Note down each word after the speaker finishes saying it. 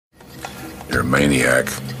You're a maniac.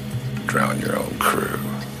 Drown your own crew.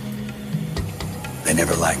 They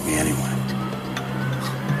never liked me anyway.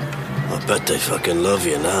 I bet they fucking love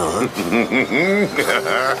you now, huh?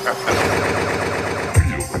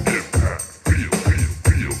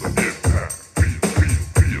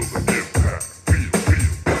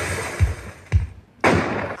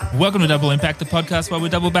 Welcome to Double Impact, the podcast where we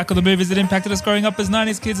double back on the movies that impacted us growing up as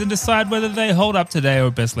 90s kids and decide whether they hold up today or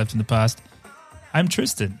are best left in the past. I'm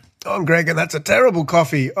Tristan. I'm Greg, and that's a terrible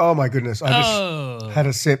coffee. Oh, my goodness. I just had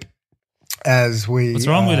a sip as we... What's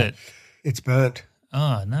wrong with it? It's burnt.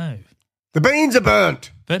 Oh, no. The beans are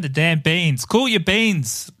burnt. Burnt the damn beans. Cool your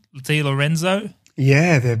beans, Di Lorenzo.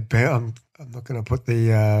 Yeah, they're burnt. I'm not going to put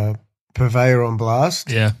the purveyor on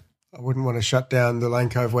blast. Yeah. I wouldn't want to shut down the Lane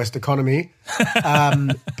Cove West economy.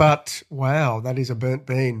 But, wow, that is a burnt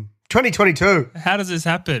bean. 2022. How does this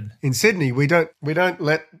happen? In Sydney, we don't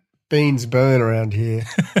let beans burn around here.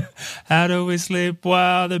 How do we sleep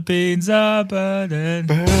while the beans are burning?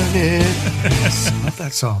 Burning. I love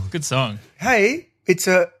that song. Good song. Hey, it's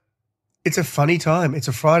a funny time. It's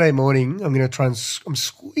a Friday morning. I'm going to try and I'm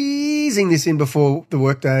squeezing this in before the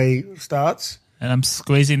workday starts. And I'm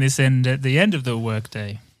squeezing this in at the end of the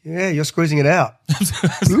workday. Yeah, you're squeezing it out.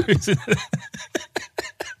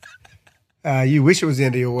 You wish it was the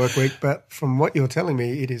end of your work week, but from what you're telling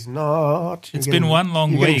me, it is not. It's been one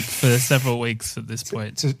long week for several weeks at this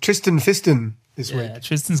point. It's a Tristan Fiston this week.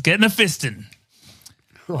 Tristan's getting a fistin'.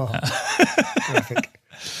 Oh, perfect.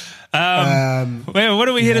 Well, what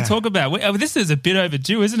are we here to talk about? This is a bit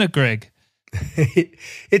overdue, isn't it, Greg?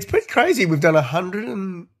 It's pretty crazy. We've done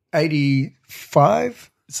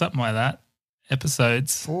 185. Something like that.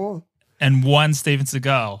 Episodes. 4. And one Steven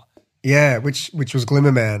Seagal. Yeah, which was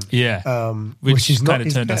Glimmerman. Yeah. Which is not kind of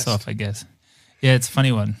his turned best. us off, I guess. Yeah, it's a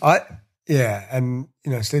funny one. And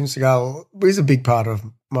Steven Seagal is a big part of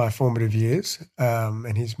my formative years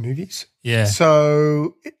and his movies. Yeah.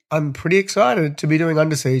 So I'm pretty excited to be doing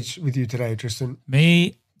Under Siege with you today, Tristan.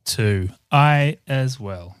 Me too. I as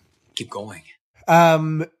well. Keep going.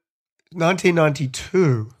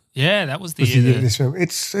 1992. Yeah, that was the was year. the year of this film.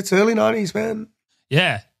 It's early 90s, man.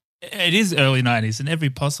 Yeah, it is early 90s in every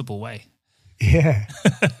possible way. Yeah.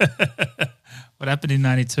 What happened in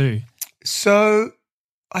 92? So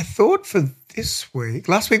I thought for this week,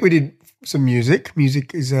 last week we did some music.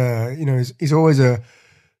 Music is is always a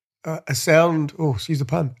sound. Oh, excuse the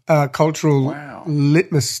pun. Cultural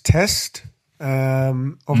litmus test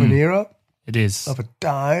of an era. It is of a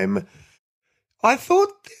time. I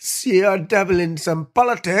thought this year I'd dabble in some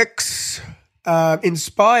politics,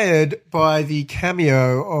 inspired by the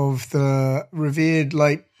cameo of the revered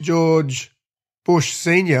late George Bush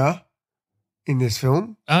Sr. in this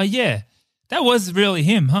film. Yeah. That was really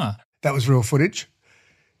him, huh? That was real footage.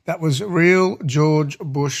 That was real George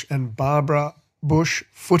Bush and Barbara Bush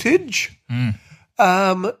footage.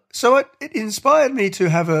 So it inspired me to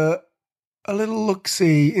have a little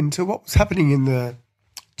look-see into what was happening in the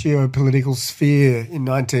geopolitical sphere in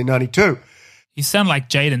 1992. You sound like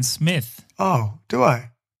Jaden Smith. Oh, do I?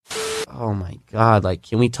 Oh my God!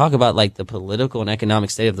 Can we talk about the political and economic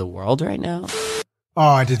state of the world right now? Oh,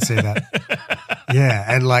 I did see that. Yeah,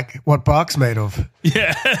 and what Bark's made of.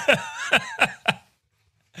 Yeah.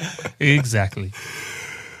 Exactly.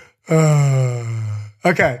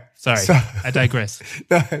 Okay. Sorry, I digress.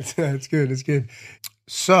 No, it's good. It's good.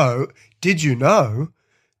 So, did you know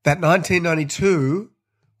that 1992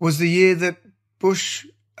 was the year that Bush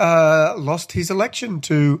lost his election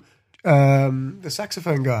to the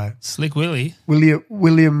saxophone guy, Slick Willie.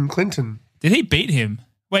 William Clinton. Did he beat him?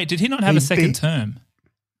 Wait, did he not have a second term?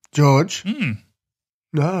 George?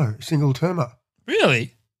 No, single termer.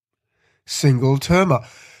 Really? Single termer.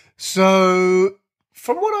 So,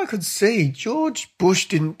 from what I could see, George Bush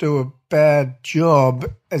didn't do a bad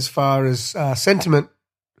job as far as sentiment,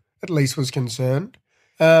 at least, was concerned.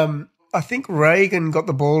 I think Reagan got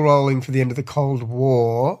the ball rolling for the end of the Cold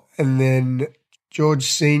War, and then George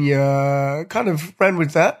Sr. kind of ran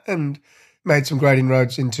with that and made some great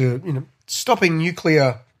inroads into, stopping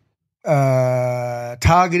nuclear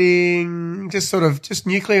targeting, just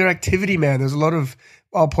nuclear activity, man. There's a lot of,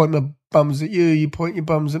 I'll point my bums at you, you point your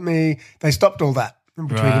bums at me. They stopped all that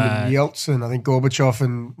between him and Yeltsin. I think Gorbachev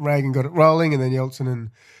and Reagan got it rolling, and then Yeltsin and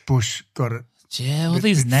Bush got it. Yeah, all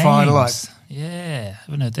these names. Finalized. Yeah,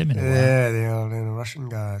 haven't heard them in a while. Yeah, the old Russian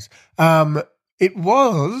guys. It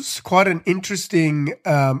was quite an interesting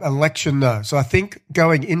election, though. So I think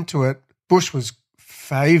going into it, Bush was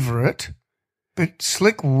favourite, but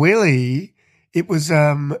Slick Willie, it was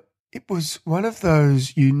one of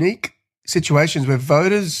those unique situations where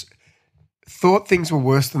voters thought things were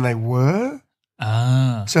worse than they were.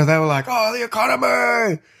 Ah, So they were like, oh, the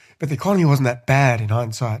economy. But the economy wasn't that bad in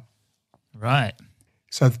hindsight. right.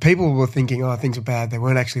 So the people were thinking, oh, things are bad. They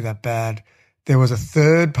weren't actually that bad. There was a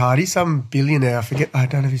third party, some billionaire, I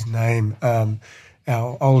don't know his name.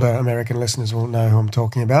 Our older American listeners will know who I'm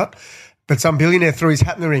talking about. But some billionaire threw his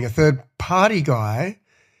hat in the ring, a third party guy,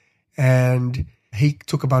 and he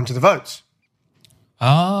took a bunch of the votes.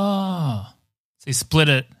 Ah, so he split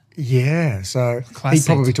it. Yeah, so Classic. he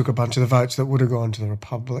probably took a bunch of the votes that would have gone to the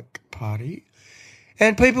Republic Party.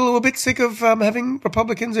 And people were a bit sick of having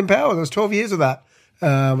Republicans in power. There was 12 years of that.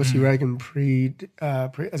 Obviously Reagan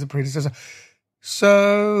as a predecessor.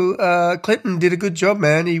 So Clinton did a good job,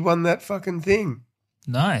 man. He won that fucking thing.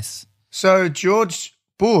 Nice. So George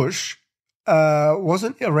Bush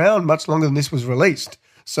wasn't around much longer than this was released.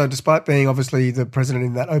 So despite being obviously the president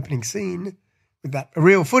in that opening scene with that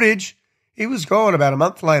real footage, he was gone about a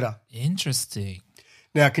month later. Interesting.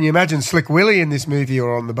 Now, can you imagine Slick Willie in this movie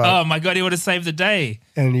or on the boat? Oh my God, he would have saved the day.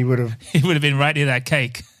 And he would have, He would have been right near that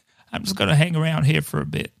cake. I'm just going to hang around here for a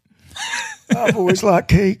bit. I've always liked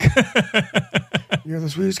cake. You're the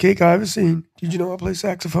sweetest cake I've ever seen. Did you know I play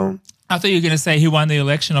saxophone? I thought you were going to say he won the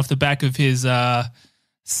election off the back of his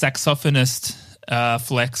saxophonist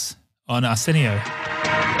flex on Arsenio.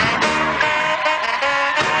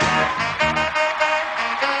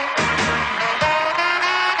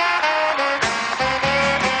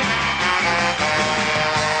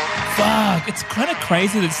 Fuck, it's kind of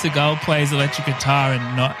crazy that Seagal plays electric guitar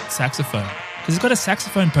and not saxophone because he's got a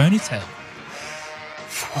saxophone ponytail.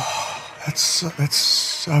 That's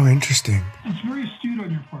so interesting. It's very astute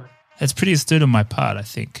on your part. It's pretty astute on my part, I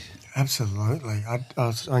think. Absolutely.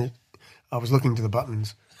 I was looking to the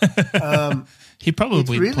buttons. He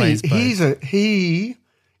probably Really, plays both. he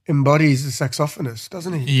embodies the saxophonist,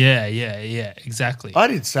 doesn't he? Yeah, exactly. I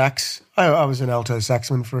did sax. I was an alto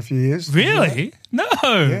saxman for a few years. Really? No.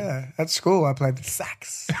 Yeah. At school, I played the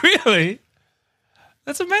sax. Really?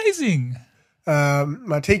 That's amazing.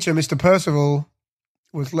 My teacher, Mr. Percival,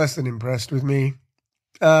 was less than impressed with me.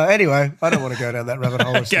 Anyway, I don't want to go down that rabbit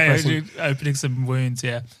hole. It's Okay, depressing. you're opening some wounds,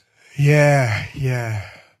 yeah. Yeah.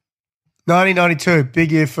 1992,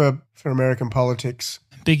 big year for American politics.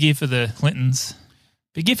 Big year for the Clintons.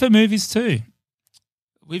 Big year for movies too.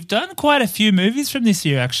 We've done quite a few movies from this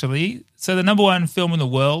year, actually. So the number one film in the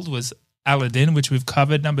world was Aladdin, which we've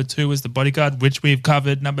covered. Number 2 was The Bodyguard, which we've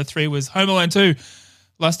covered. Number 3 was Home Alone 2,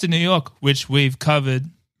 Lost in New York, which we've covered.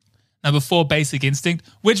 Number 4, Basic Instinct,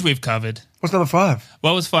 which we've covered. What's number 5?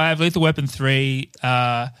 What was 5? Lethal Weapon 3.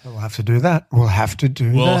 We'll have to do that. We'll have to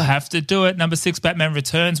do We'll that. have to do it. Number 6, Batman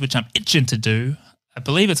Returns, which I'm itching to do. I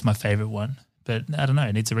believe it's my favorite one, but I don't know.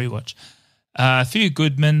 It needs a rewatch. A few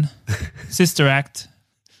Goodman, Sister Act,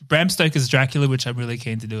 Bram Stoker's Dracula, which I'm really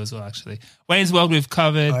keen to do as well, actually. Wayne's World, we've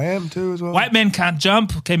covered. I am too as well. White Men Can't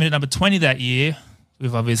Jump came in at number 20 that year.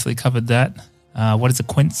 We've obviously covered that. What is a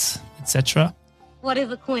Quince, etc. What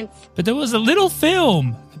is a quince? But there was a little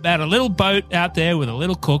film about a little boat out there with a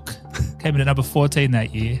little cook. Came in at number 14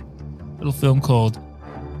 that year. A little film called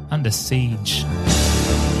Under Siege.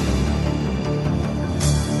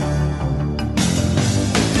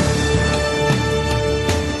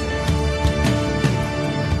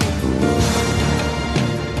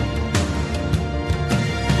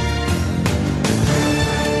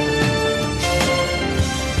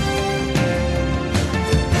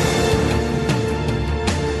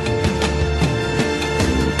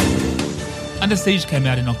 Under Siege came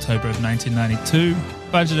out in October of 1992.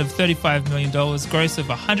 Budget of $35 million, gross of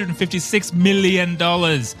 $156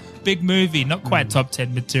 million. Big movie, not quite top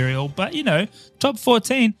 10 material, but, top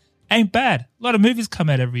 14 ain't bad. A lot of movies come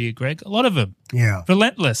out every year, Greg. A lot of them. Yeah.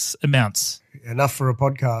 Relentless amounts. Enough for a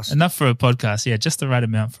podcast. Enough for a podcast. Yeah, just the right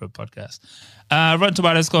amount for a podcast. Rotten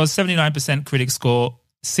Tomatoes score, 79% critic score,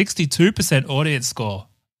 62% audience score.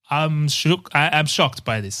 I'm shocked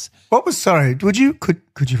by this. What was, sorry, could you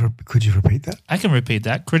repeat that? I can repeat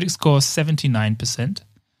that. Critic score 79%.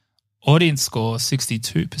 Audience score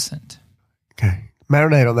 62%. Okay.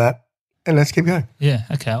 Marinate on that and let's keep going. Yeah,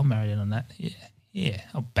 okay, I'll marinate on that. Yeah,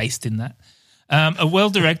 I'll baste in that. A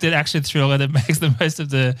well-directed action thriller that makes the most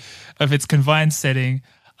of its confined setting.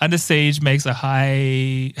 Under Siege makes a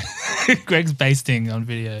high... Greg's basting on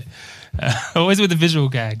video. Always with the visual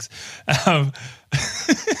gags.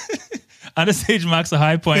 Under Siege marks a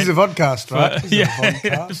high point. This is a vodcast, right? This is a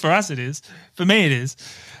vodcast. For us it is. For me it is.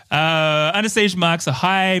 Under Siege marks a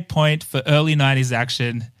high point for early 90s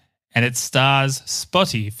action and it stars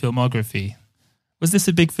spotty filmography. Was this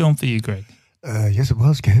a big film for you, Greg? Yes, it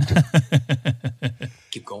was, Kent.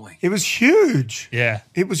 Keep going. It was huge. Yeah.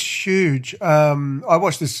 It was huge. I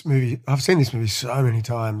watched this movie. I've seen this movie so many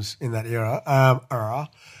times in that era.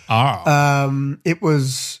 It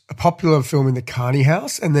was a popular film in the Carney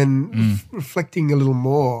House, and then reflecting a little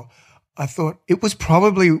more, I thought it was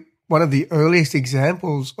probably one of the earliest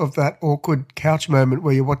examples of that awkward couch moment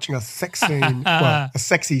where you're watching a sex scene, well, a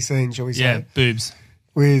sexy scene, shall we say? Yeah, boobs.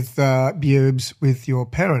 With boobs with your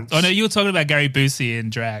parents. Oh, no, you were talking about Gary Busey in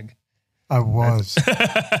drag. I was.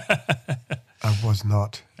 I was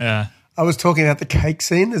not. Yeah. I was talking about the cake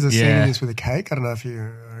scene. There's a scene Yeah. in this with a cake. I don't know if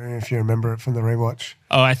you remember it from the rewatch.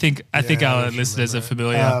 Oh, I think our if you listeners are remember.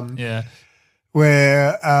 familiar. Yeah.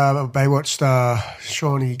 Where a Baywatch star,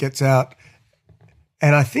 Shawnee, gets out.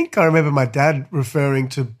 And I think I remember my dad referring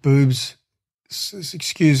to boobs,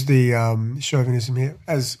 excuse the chauvinism here,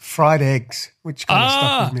 as fried eggs, which kind of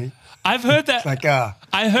stuck with me. I've heard that. It's like,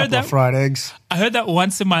 I heard that fried eggs. I heard that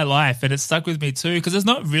once in my life, and it stuck with me too because it's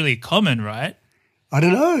not really common, right? I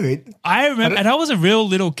don't know. I remember, and I was a real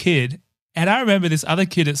little kid, and I remember this other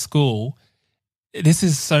kid at school. This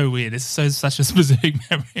is so weird. This is such a specific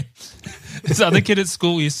memory. This other kid at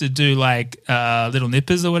school used to do like little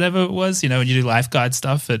nippers or whatever it was, when you do lifeguard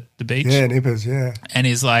stuff at the beach. Yeah, nippers, yeah. And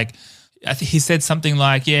he's like, I think he said something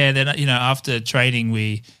like, yeah, then after training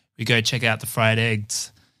we go check out the fried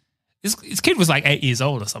eggs. This kid was like 8 years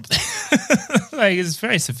old or something. Like he's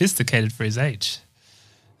very sophisticated for his age.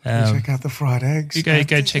 Check out the fried eggs. You go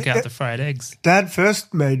check out the fried eggs. Dad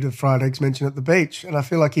first made the fried eggs mention at the beach, and I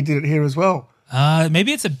feel like he did it here as well.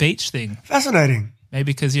 Maybe it's a beach thing. Fascinating.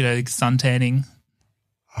 Maybe because, sun tanning.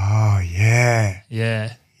 Oh, yeah.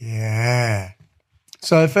 Yeah. Yeah.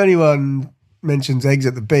 So if anyone mentions eggs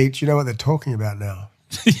at the beach, you know what they're talking about now.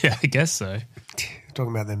 Yeah, I guess so. They're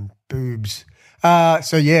talking about them boobs.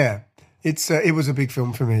 So, yeah, it was a big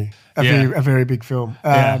film for me, a very big film.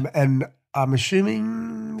 And I'm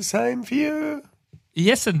assuming the same for you?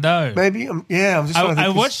 Yes and no. Maybe. I'm just trying to think. I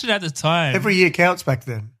watched it at the time. Every year counts back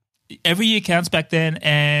then. Every year counts back then,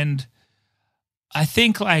 and I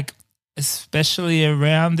think especially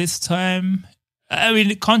around this time, I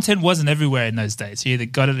mean, content wasn't everywhere in those days. You either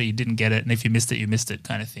got it or you didn't get it, and if you missed it, you missed it,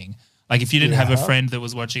 kind of thing. Like if you didn't have a friend that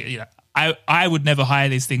was watching it, I would never hire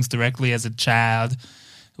these things directly as a child.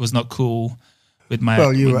 It was not cool with my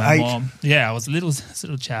were my 8. mom. Yeah, I was a little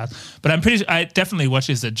child, but I'm pretty sure I definitely watched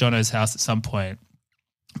this at Jono's house at some point.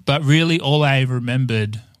 But really, all I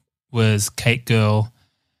remembered was Cake Girl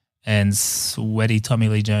and sweaty Tommy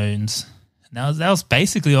Lee Jones. That was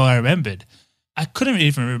basically all I remembered. I couldn't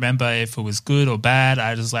even remember if it was good or bad.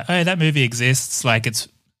 I was like, oh, that movie exists. Like it's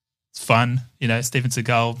fun, Steven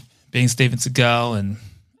Seagal being Steven Seagal, and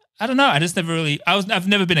I don't know. I just never really. I've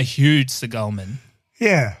never been a huge Seagal-man.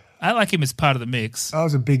 Yeah, I like him as part of the mix. I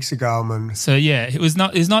was a big Seagal-man. So yeah, he's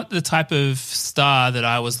not the type of star that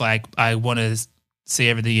I was like, I want to see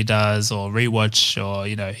everything he does or rewatch, or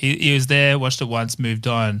he was there, watched it once, moved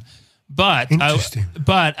on. But interesting.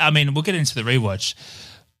 I mean, we'll get into the rewatch.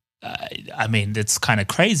 I mean, it's kind of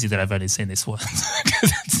crazy that I've only seen this once.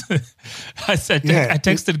 I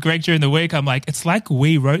texted Greg during the week. I'm like, it's like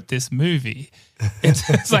we wrote this movie.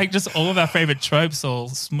 It's like just all of our favorite tropes all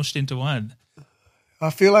smushed into one. I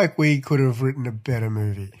feel like we could have written a better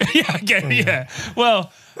movie. Yeah.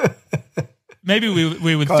 Well, maybe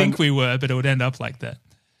we would think we were, but it would end up like that.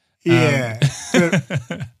 Yeah.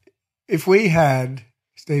 But if we had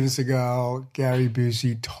Steven Seagal, Gary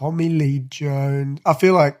Busey, Tommy Lee Jones, I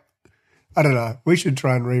feel like, I don't know, we should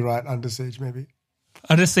try and rewrite Under Siege maybe.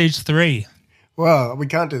 Under Siege 3. Well, we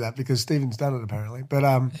can't do that because Steven's done it apparently.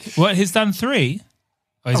 But what, he's done 3?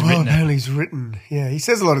 Oh, he's written apparently it. he's written. Yeah, he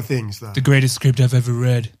says a lot of things though. The greatest script I've ever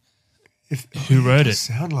read. Who wrote it?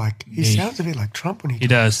 He sounds a bit like Trump when he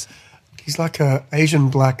does. He's like a Asian,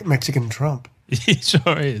 black, Mexican Trump. He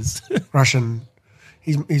sure is. Russian.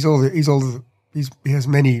 He has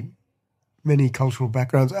many cultural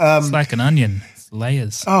backgrounds. It's like an onion. It's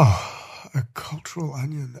layers. Oh, a cultural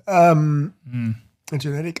onion. A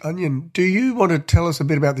genetic onion. Do you want to tell us a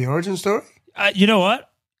bit about the origin story? You know what?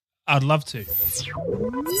 I'd love to.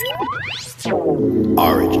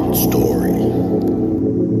 Origin story.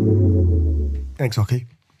 Thanks, Oki.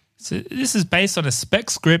 So this is based on a spec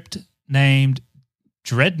script named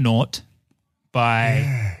Dreadnought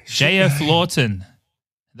by J.F. Lawton.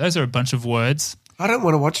 Those are a bunch of words. I don't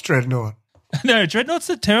want to watch Dreadnought. No, Dreadnought's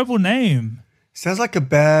a terrible name. Sounds like a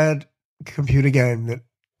bad computer game that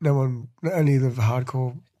only the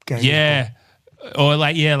hardcore gamers Yeah. Or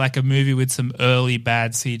like a movie with some early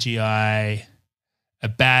bad CGI, a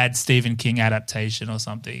bad Stephen King adaptation or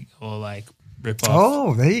something, or like rip off.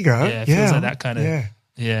 Oh, there you go. Yeah, it feels like that kind of. Yeah.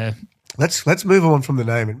 Yeah. Let's move on from the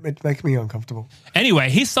name. It makes me uncomfortable. Anyway,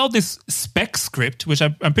 he sold this spec script, which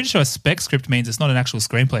I'm pretty sure a spec script means it's not an actual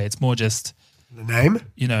screenplay. It's more just, The name?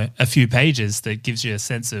 a few pages that gives you a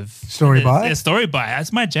sense of Story by? Yeah, story by.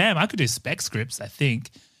 That's my jam. I could do spec scripts, I think.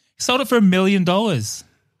 He sold it for $1 million.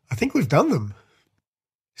 I think we've done them.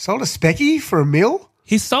 Sold a specky for $1 million?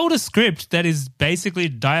 He sold a script that is basically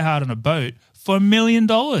Die Hard on a boat for $1 million.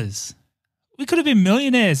 We could have been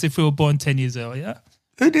millionaires if we were born 10 years earlier.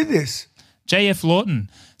 Who did this? J.F. Lawton.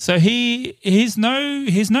 So he's no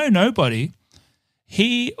nobody.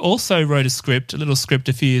 He also wrote a little script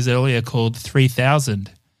a few years earlier called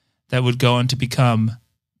 3000 that would go on to become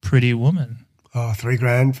Pretty Woman. Oh,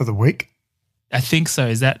 $3,000 for the week? I think so.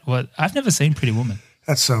 Is that what? I've never seen Pretty Woman.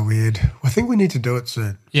 That's so weird. I think we need to do it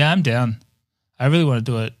soon. Yeah, I'm down. I really want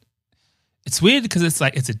to do it. It's weird because it's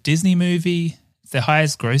a Disney movie. It's their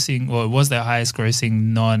highest grossing, or it was their highest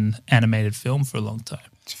grossing non-animated film for a long time.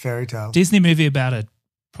 It's a fairy tale. Disney movie about a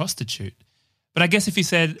prostitute. But I guess if you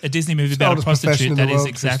said a Disney movie about a prostitute, that is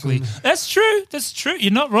exactly... That's true. That's true.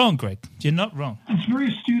 You're not wrong, Greg. You're not wrong. It's very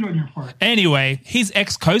astute on your part. Anyway, he's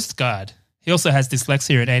ex-Coast Guard. He also has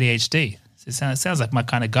dyslexia and ADHD. So it sounds like my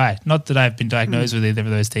kind of guy. Not that I've been diagnosed with either of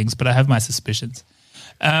those things, but I have my suspicions.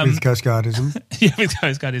 With Coast Guardism. Yeah, with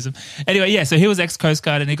Coast Guardism. Anyway, yeah, so he was ex-Coast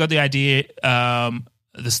Guard and he got the idea,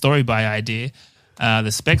 the story by idea,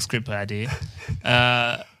 the spec script idea,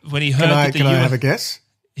 when he heard that the Can I have a guess?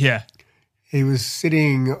 Yeah. He was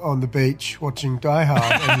sitting on the beach watching Die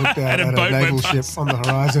Hard and looked out at a naval ship on the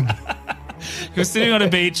horizon. He was sitting on a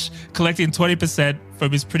beach collecting 20%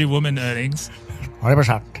 from his Pretty Woman earnings.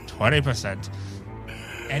 20%. 20%.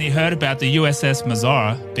 And he heard about the USS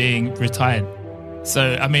Mazara being retired. So,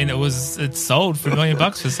 I mean, it sold for $1 million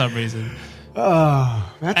for some reason.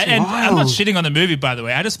 Oh, that's And wild. I'm not shitting on the movie, by the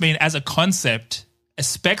way. I just mean as a concept, a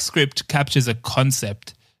spec script captures a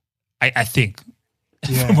concept, I think,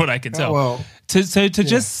 from what I can tell. well, to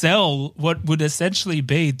just sell what would essentially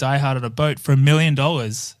be Die Hard on a boat for $1 million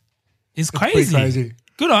is pretty crazy. crazy.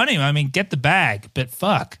 Good on him. I mean, get the bag, but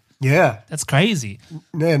fuck. Yeah. That's crazy.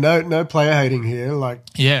 Yeah, no player hating here. Like,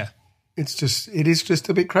 Yeah. it is just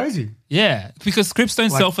a bit crazy. Yeah, because scripts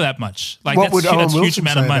don't sell for that much. Like What would Owen that's a huge Wilson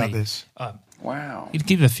amount of say money. about this? Wow. You'd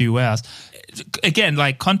give it a few wows. Again,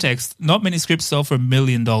 like context, not many scripts sell for $1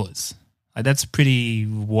 million. Like that's pretty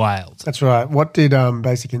wild. That's right. What did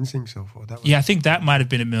Basic Instinct sell for? That was, Yeah, I think that might have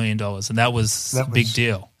been $1 million, and that was a big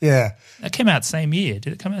deal. Yeah. That came out same year.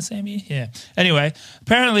 Did it come out same year? Yeah. Anyway,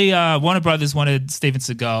 apparently Warner Brothers wanted Steven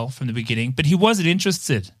Seagal from the beginning, but he wasn't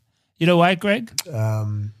interested. You know why, Greg?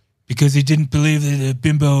 Because he didn't believe that a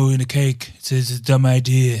bimbo in a cake is a dumb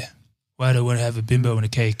idea. Why do I want to have a bimbo in a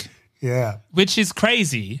cake? Yeah. Which is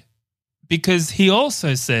crazy because he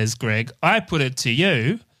also says, Greg, I put it to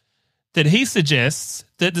you that he suggests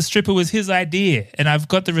that the stripper was his idea. And I've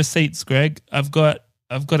got the receipts, Greg. I've got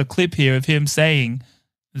a clip here of him saying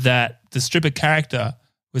that the stripper character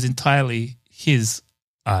was entirely his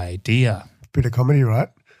idea. Bit of comedy, right?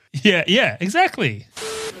 Yeah, exactly.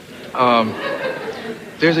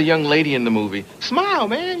 There's a young lady in the movie. Smile,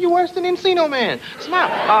 man. You're worse than Encino Man.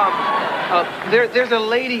 Smile. There's a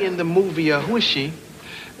lady in the movie. Who is she?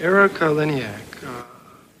 Erica Leniak.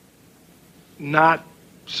 Not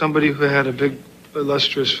somebody who had a big,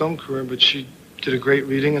 illustrious film career, but she did a great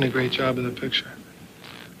reading and a great job in the picture.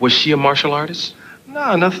 Was she a martial artist?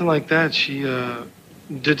 No, nothing like that. She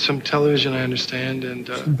did some television, I understand, and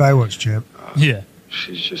Baywatch champ. Yeah.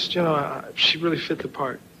 she's just, she really fit the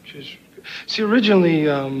part. See, originally,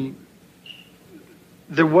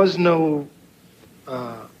 there was no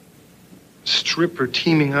stripper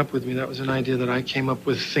teaming up with me. That was an idea that I came up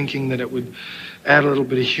with, thinking that it would add a little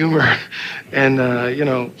bit of humor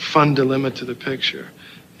and, fun dilemma to the picture.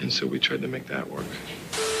 And so we tried to make that work.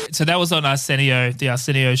 So that was on Arsenio, the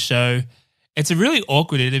Arsenio show. It's a really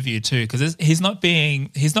awkward interview too, because he's not being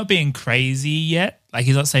crazy yet. Like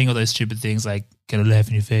he's not saying all those stupid things like "get a laugh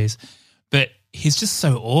in your face," but he's just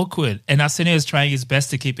so awkward. And Arsenio's trying his best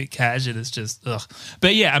to keep it casual. It's just ugh.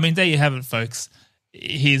 But yeah, I mean, there you have it, folks.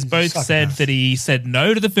 He's both said that he said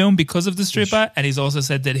no to the film because of the stripper, and he's also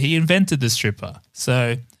said that he invented the stripper.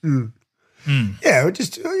 So. Yeah,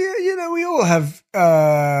 we all have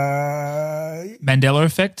Mandela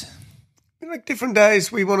effect. like different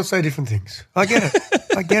days. We want to say different things. I get it.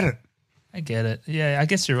 I get it. Yeah, I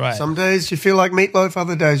guess you're right. Some days you feel like meatloaf.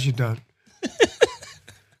 Other days you don't.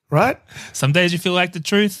 Right? Some days you feel like the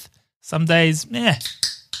truth. Some days,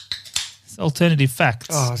 it's alternative facts.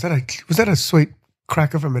 Oh, was that a sweet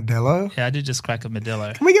crack of a Modelo? Yeah, I did just crack a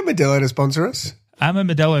Modelo. Can we get Modelo to sponsor us? I'm a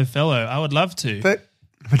Modelo fellow. I would love to.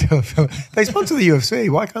 Modelo, they sponsor the UFC.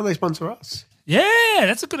 Why can't they sponsor us? Yeah,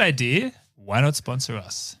 that's a good idea. Why not sponsor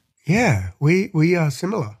us? Yeah, we are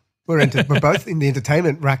similar. We're both in the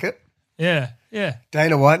entertainment racket. Yeah.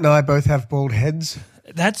 Dana White and I both have bald heads.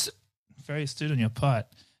 That's very astute on your part.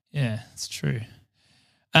 Yeah, it's true.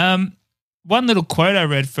 One little quote I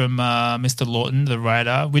read from Mr. Lawton, the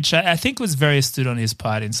writer, which I think was very astute on his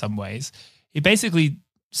part in some ways. He basically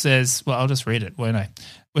says, well, I'll just read it, won't I?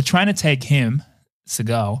 We're trying to take him,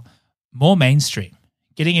 Seagal, more mainstream,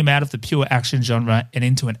 getting him out of the pure action genre and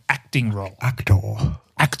into an acting role.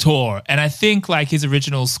 Actor. And I think like his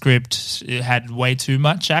original script had way too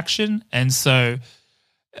much action. And so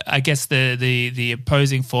I guess the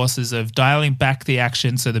opposing forces of dialing back the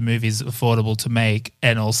action so the movie's affordable to make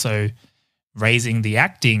and also raising the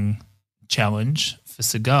acting challenge for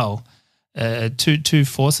Seagal, two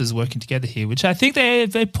forces working together here, which I think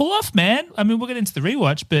they pull off, man. I mean, we'll get into the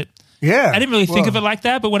rewatch, but yeah, I didn't really think of it like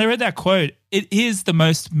that. But when I read that quote, it is the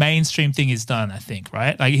most mainstream thing he's done, I think,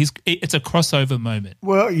 right? Like it's a crossover moment.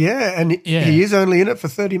 Well, yeah, and he is only in it for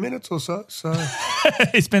 30 minutes or so. So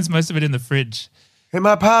he spends most of it in the fridge. And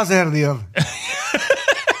my pa's out of the oven.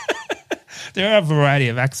 There are a variety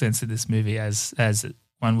of accents in this movie, as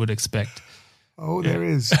one would expect. Oh, there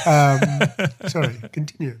is. Sorry,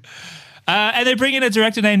 continue. And they bring in a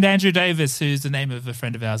director named Andrew Davis, who's the name of a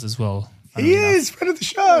friend of ours as well. He is, friend of the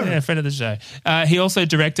show. Yeah, friend of the show. He also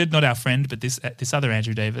directed, not our friend, but this other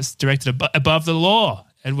Andrew Davis, directed Above the Law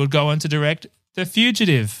and would go on to direct The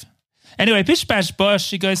Fugitive. Anyway, Bish Bash Bosh,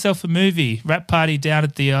 she goes sell for movie. Rap party down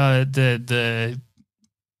at the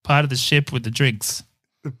part of the ship with the drinks.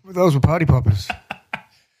 Those were party poppers.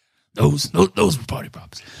 Those were party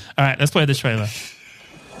poppers. All right, let's play the trailer.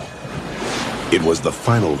 It was the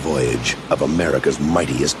final voyage of America's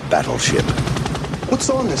mightiest battleship. What's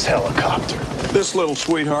on this helicopter? This little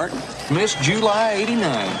sweetheart, Miss July 89.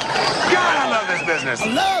 God, I love this business.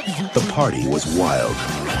 I love you. The party was wild.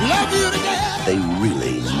 Love you to death. They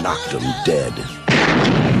really knocked them dead.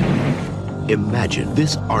 Imagine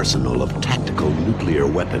this arsenal of tactical nuclear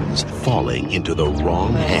weapons falling into the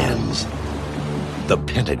wrong hands. The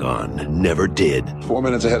Pentagon never did. 4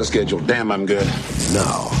 minutes ahead of schedule. Damn, I'm good.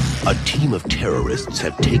 Now, a team of terrorists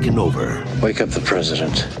have taken over. Wake up the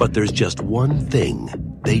president. But there's just one thing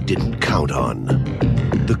they didn't count on.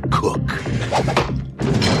 The cook.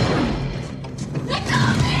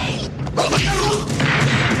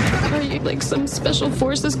 Are you like some special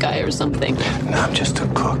forces guy or something? No, I'm just a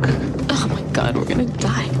cook. Oh my God, we're gonna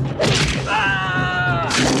die.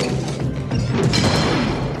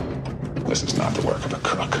 This is not the work of a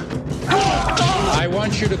cook. I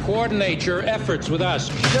want you to coordinate your efforts with us.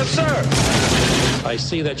 Yes, sir. I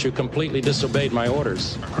see that you completely disobeyed my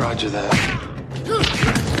orders. Roger that.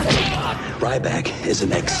 Ryback is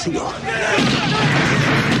an ex-SEAL.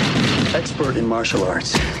 Expert in martial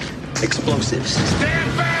arts. Explosives.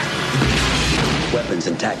 Stand back! Weapons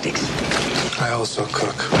and tactics. I also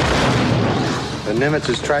cook. The Nimitz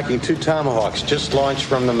is tracking 2 Tomahawks just launched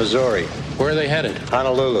from the Missouri. Where are they headed?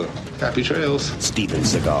 Honolulu. Happy trails. Steven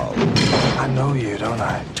Seagal. I know you, don't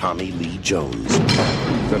I? Tommy Lee Jones.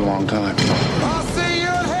 Been a long time. I'll see you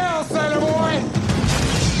in hell, sailor boy!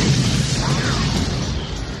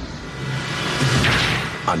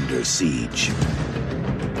 Under Siege.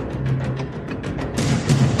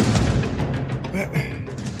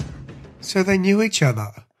 So they knew each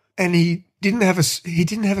other, and he didn't have a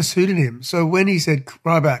pseudonym. So when he said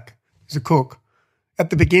Ryback is a cook, at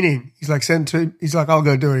the beginning he's like I'll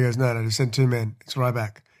go do it. He goes no, just send 2 men. It's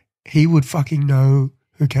Ryback. He would fucking know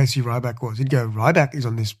who Casey Ryback was. He'd go Ryback is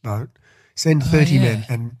on this boat. Send 30 men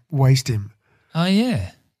and waste him. Oh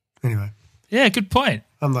yeah. Anyway. Yeah, good point.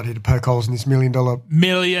 I'm not here to poke holes in this $1 million. $1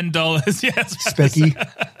 million, yes. Specky.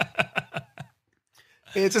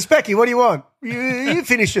 It's a specky. What do you want? You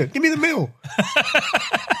finish it. Give me the mill.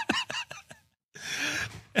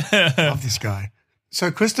 Love this guy.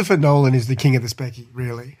 So Christopher Nolan is the king of the specky,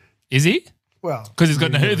 really. Is he? Well, because he's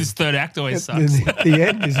got this third act always sucks. The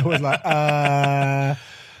end is always like,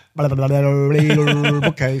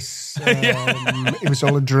 bookcase. It was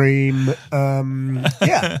all a dream.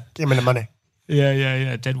 Yeah, give me the money.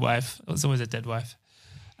 Yeah. Dead wife. It was always a dead wife.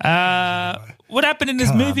 What happened in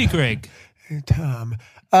this movie, Greg? Tom.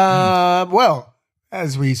 Well,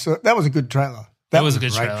 as we saw, that was a good trailer. That was a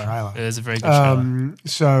good trailer. It was a very good trailer.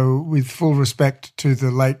 So, with full respect to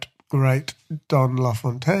the late, great Don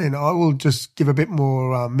LaFontaine, I will just give a bit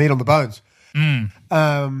more meat on the bones.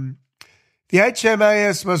 The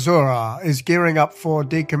HMAS Missouri is gearing up for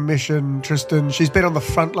decommission. Tristan, she's been on the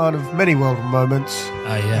front line of many world moments.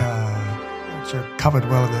 Oh, yeah. Which are covered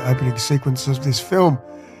well in the opening sequence of this film.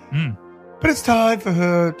 But it's time for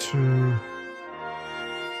her to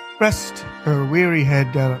rest her weary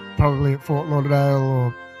head down probably at Fort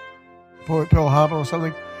Lauderdale or Pearl Harbor or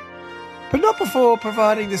something, but not before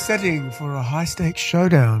providing the setting for a high-stakes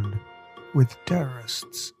showdown with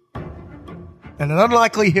terrorists. And an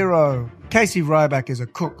unlikely hero, Casey Ryback, is a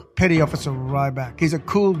cook, Petty Officer Ryback. He's a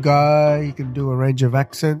cool guy. He can do a range of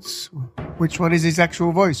accents. Which one is his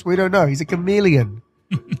actual voice? We don't know. He's a chameleon.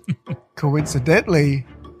 Coincidentally,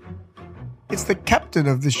 it's the captain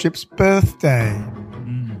of the ship's birthday.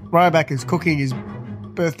 Ryback is cooking his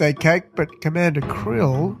birthday cake, but Commander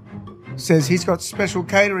Krill says he's got special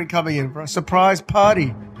catering coming in for a surprise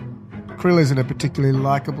party. Krill isn't a particularly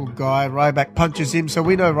likable guy. Ryback punches him, so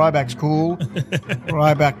we know Ryback's cool.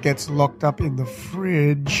 Ryback gets locked up in the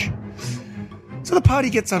fridge. So the party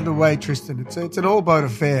gets underway, Tristan. It's an all-boat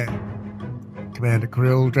affair. Commander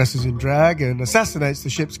Krill dresses in drag and assassinates the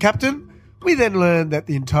ship's captain. We then learn that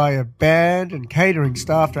the entire band and catering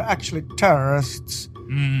staff are actually terrorists.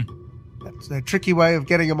 That's their tricky way of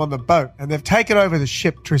getting them on the boat. And they've taken over the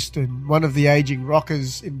ship, Tristan. One of the aging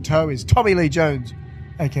rockers in tow is Tommy Lee Jones,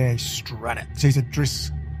 a.k.a. Stranix. He's a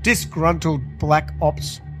disgruntled Black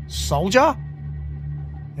Ops soldier.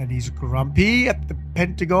 And he's grumpy at the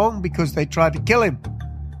Pentagon because they tried to kill him.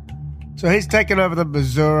 So he's taken over the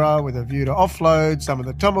Missouri with a view to offload some of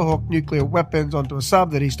the Tomahawk nuclear weapons onto a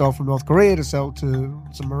sub that he stole from North Korea to sell to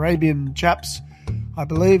some Arabian chaps, I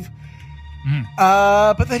believe.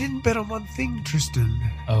 But they didn't bet on one thing, Tristan.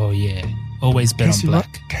 Oh, yeah. Always bet on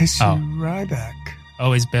black. Casey Ryback.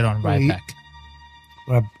 Always bet on Ryback.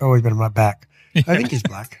 Always bet on Ryback. I think he's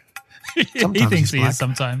black. He thinks he is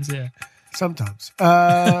sometimes, yeah. Sometimes.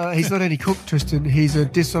 He's not any cook, Tristan. He's a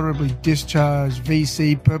dishonorably discharged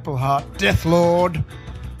VC Purple Heart Death Lord.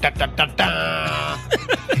 Da, da, da, da.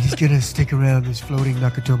 And he's going to stick around this floating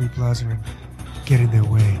Nakatomi Plaza and get in their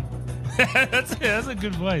way. That's a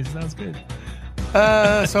good voice. That was good.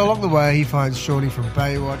 So along the way, he finds Shawnee from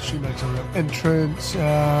Baywatch. She makes her entrance.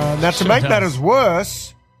 Now, to make matters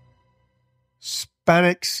worse,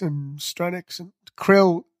 Stranix and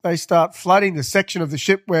Krill, they start flooding the section of the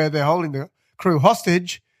ship where they're holding the crew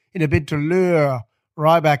hostage in a bid to lure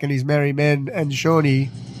Ryback and his merry men and Shawnee.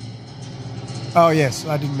 Oh, yes,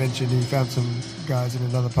 I didn't mention he found some guys in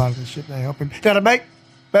another part of the ship. They help him. Now, to make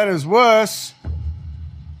matters worse...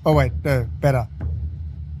 Oh, wait, no, better.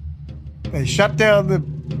 They shut down the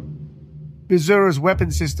Missouri's weapon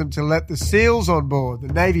system to let the SEALs on board, the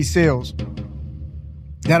Navy SEALs.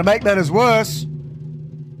 Now, to make matters worse,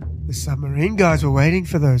 the submarine guys were waiting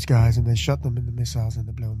for those guys and they shot them in the missiles and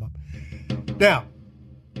they blew them up. Now,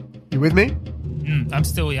 you with me?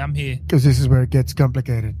 I'm here. Because this is where it gets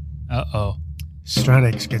complicated. Uh-oh.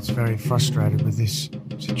 Stranix gets very frustrated with this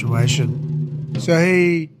situation. So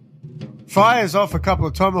he fires off a couple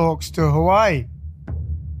of Tomahawks to Hawaii.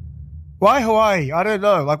 Why Hawaii? I don't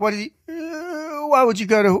know. Like, what did he... why would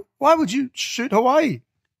you shoot Hawaii?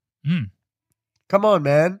 Come on,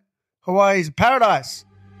 man. Hawaii's a paradise.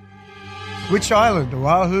 Which island?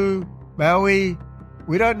 Oahu? Maui?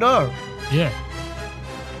 We don't know. Yeah.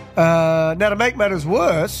 Now, to make matters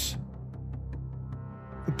worse,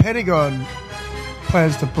 the Pentagon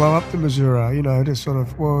plans to blow up the Missouri, to sort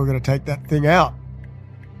of, we're going to take that thing out.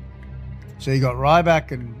 So you got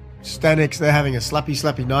Ryback and Stranix, they're having a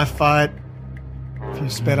slappy knife fight. A few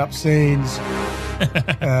sped up scenes.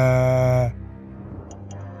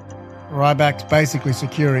 Ryback's basically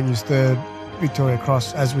securing his third Victoria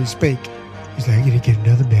Cross as we speak. He's like, I'm going to get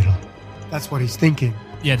another medal. That's what he's thinking.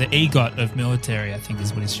 Yeah, the EGOT of military, I think,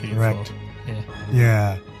 is what he's shooting for.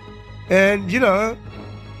 Yeah. And,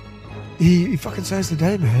 he fucking saves the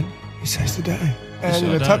day, man. He saves the day.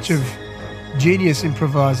 And with a touch of genius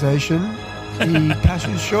improvisation, he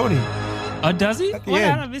passes Shawnee. Oh, does he? Why did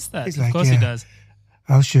I miss that? Of course he does.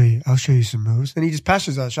 I'll show you some moves. And he just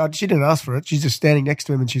passes her. She didn't ask for it. She's just standing next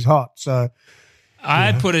to him and she's hot. So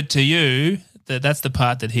I put it to you that that's the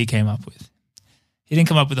part that he came up with. He didn't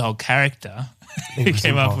come up with the whole character. He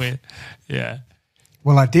came up with, yeah.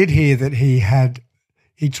 Well, I did hear that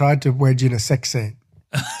he tried to wedge in a sex scene.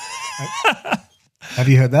 Have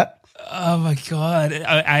you heard that? Oh, my God.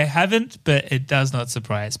 I haven't, but it does not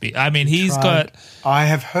surprise me. I mean, I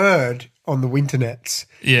have heard on the winternets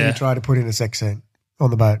that he tried to put in a sex scene on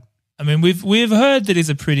the boat. I mean, we've heard that he's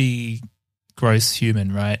a pretty gross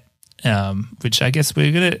human, right? Which I guess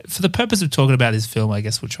we're going to, for the purpose of talking about his film, I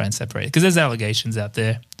guess we'll try and separate it because there's allegations out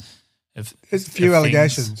there. There's a few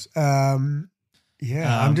allegations. I'm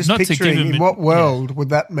just picturing in what world would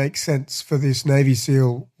that make sense for this Navy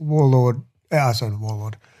SEAL warlord,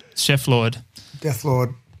 Chef Lord. Death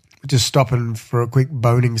Lord, just stopping for a quick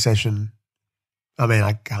boning session. I mean,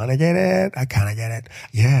 I kind of get it.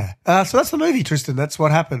 Yeah. So that's the movie, Tristan. That's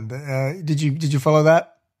what happened. Did you follow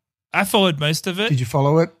that? I followed most of it. Did you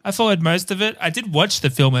follow it? I followed most of it. I did watch the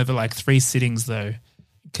film over like 3 sittings though,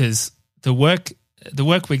 because the work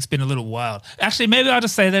week's been a little wild. Actually, maybe I'll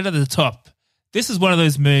just say that at the top. This is one of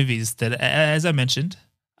those movies that, as I mentioned,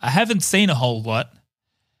 I haven't seen a whole lot.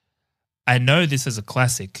 I know this is a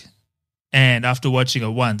classic, and after watching it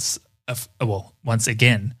once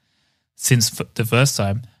again, since the first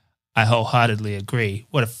time, I wholeheartedly agree.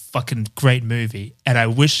 What a fucking great movie, and I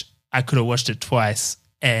wish I could have watched it twice.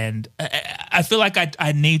 And I feel like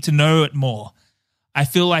I need to know it more. I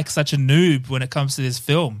feel like such a noob when it comes to this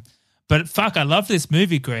film. But fuck, I love this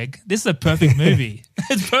movie, Greg. This is a perfect movie.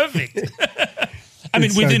 It's perfect. I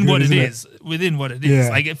mean, within what it is. Within what it is.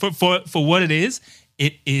 Like for what it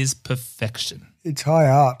is perfection. It's high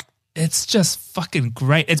art. It's just fucking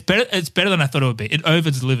great. It's better than I thought it would be. It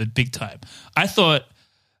over-delivered big time. I thought,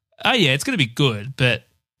 oh yeah, it's going to be good, but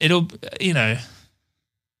it'll,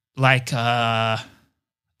 like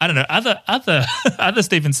I don't know, other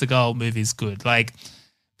Steven Seagal movies good. Like,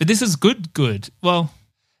 but this is good. Well,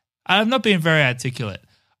 I'm not being very articulate.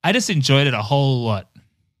 I just enjoyed it a whole lot.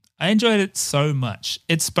 I enjoyed it so much.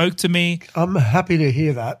 It spoke to me. I'm happy to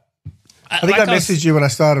hear that. I think I messaged you when I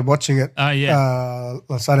started watching it.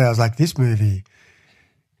 Last Sunday. I was like, this movie,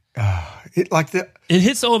 it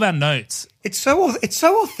hits all of our notes. It's so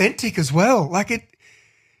authentic as well. Like it,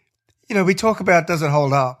 we talk about does it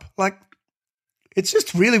hold up? Like it's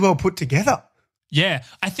just really well put together. Yeah,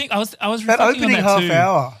 I think I was reflecting that opening on that half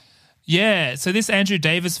hour. Yeah, so this Andrew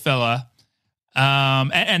Davis fella,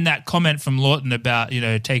 and that comment from Lawton about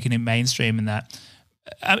taking him mainstream and that.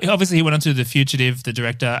 Obviously, he went on to The Fugitive, the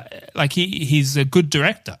director. Like he's a good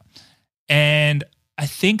director, and I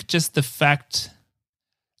think just the fact,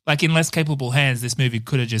 like in less capable hands, this movie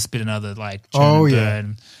could have just been another like churn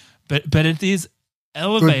and burn. But it is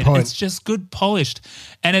elevated. It's just good polished,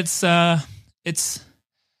 and it's.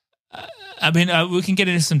 We can get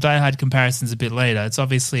into some Die Hard comparisons a bit later. It's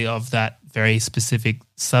obviously of that very specific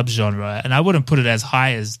subgenre, and I wouldn't put it as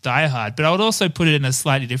high as Die Hard, but I would also put it in a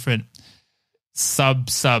slightly different sub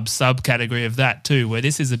category of that too, where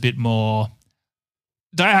this is a bit more.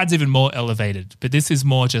 Die Hard's even more elevated, but this is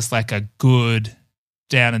more just like a good,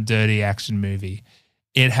 down and dirty action movie.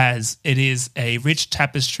 It is a rich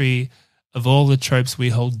tapestry of all the tropes we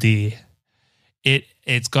hold dear.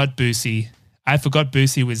 It's got Boosie. I forgot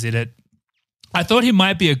Boosie was in it. I thought he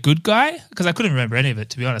might be a good guy because I couldn't remember any of it,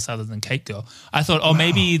 to be honest, other than Cake Girl. I thought,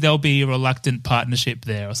 maybe there'll be a reluctant partnership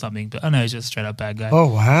there or something, but no, he's just a straight up bad guy.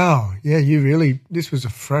 Oh, wow. Yeah, this was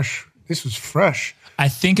fresh. I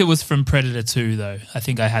think it was from Predator 2, though. I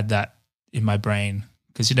think I had that in my brain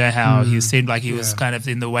because you know how he seemed like he was kind of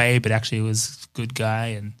in the way, but actually he was a good guy,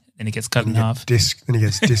 and then he gets cut in half. Then he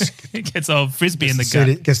gets disc. He gets old Frisbee in the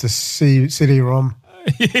gut. Gets the CD-ROM.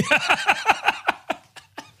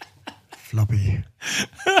 Floppy.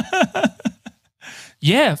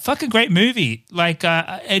 Yeah, fucking great movie. Like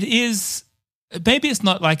it is. Maybe it's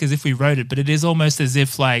not like as if we wrote it, but it is almost as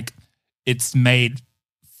if like it's made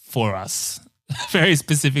for us, very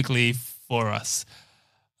specifically for us.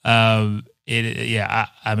 I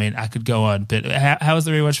mean, I could go on, but how was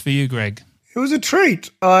the rewatch for you, Greg? It was a treat.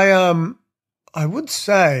 I would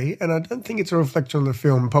say, and I don't think it's a reflection on the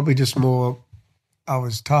film. Probably just more. I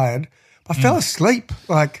was tired. I fell asleep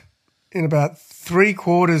like in about three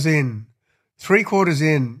quarters in.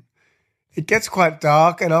 It gets quite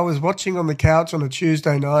dark, and I was watching on the couch on a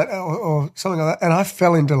Tuesday night or something like that, and I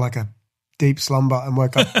fell into like a deep slumber and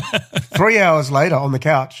woke up 3 hours later on the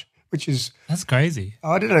couch, that's crazy.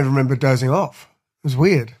 I didn't even remember dozing off. It was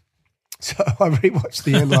weird. So I rewatched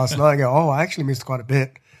the end last night and go, I actually missed quite a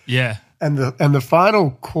bit. Yeah. And the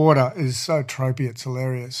final quarter is so tropey, it's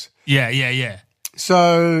hilarious. Yeah.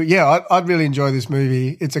 So, yeah, I'd really enjoy this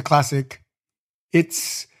movie. It's a classic.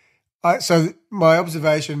 So my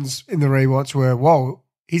observations in the rewatch were, whoa,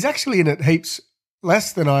 he's actually in it heaps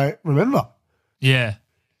less than I remember. Yeah.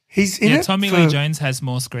 He's in it. Tommy Lee Jones has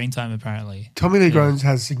more screen time, apparently. Tommy Lee Jones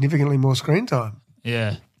has significantly more screen time.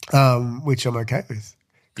 Yeah. Which I'm okay with.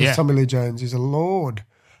 Because Tommy Lee Jones is a lord.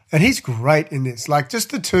 And he's great in this. Like, just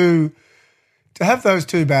to have those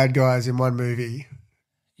two bad guys in one movie.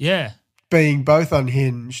 Yeah. Being both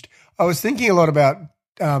unhinged. I was thinking a lot about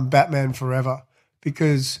Batman Forever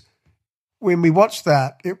because when we watched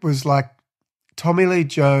that, it was like Tommy Lee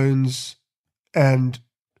Jones and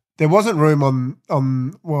there wasn't room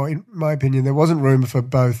in my opinion, there wasn't room for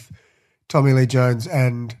both Tommy Lee Jones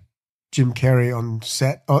and Jim Carrey on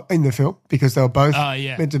set in the film because they were both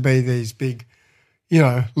meant to be these big,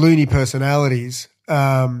 loony personalities.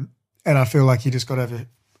 And And I feel like he just got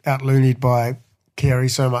out-loonied by Carey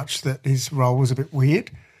so much that his role was a bit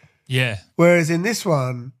weird. Yeah. Whereas in this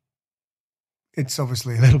one, it's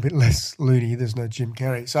obviously a little bit less loony. There's no Jim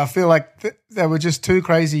Carrey. So I feel like they were just too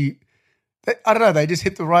crazy. I don't know. They just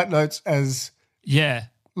hit the right notes as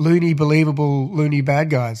loony, believable, loony bad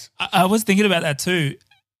guys. I was thinking about that too.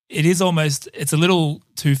 It is almost, it's a little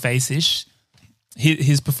Two-Face-ish.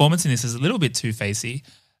 His performance in this is a little bit Two-Facey.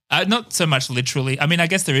 Not so much literally. I mean, I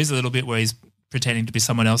guess there is a little bit where he's pretending to be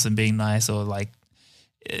someone else and being nice, or like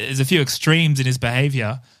there's a few extremes in his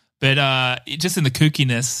behavior. But just in the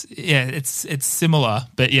kookiness, it's similar,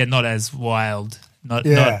 but not as wild.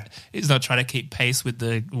 He's not trying to keep pace with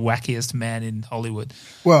the wackiest man in Hollywood.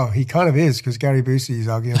 Well, he kind of is, because Gary Busey is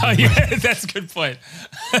arguing. Oh, yeah, that's a good point.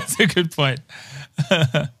 That's a good point.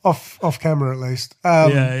 off camera, at least.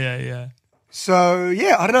 Yeah. So,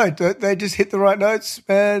 I don't know. They just hit the right notes,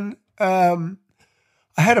 man. I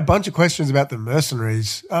had a bunch of questions about the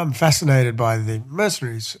mercenaries. I'm fascinated by the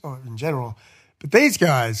mercenaries in general. But these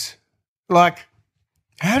guys, like,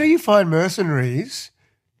 how do you find mercenaries?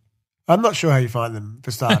 I'm not sure how you find them, for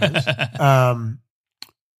starters.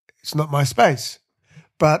 It's not my space.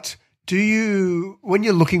 But when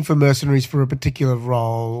you're looking for mercenaries for a particular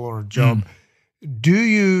role or a job, do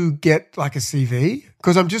you get like a CV?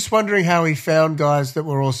 Because I'm just wondering how he found guys that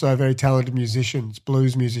were also very talented musicians,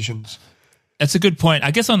 blues musicians. That's a good point. I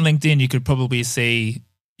guess on LinkedIn you could probably see,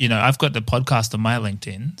 I've got the podcast on my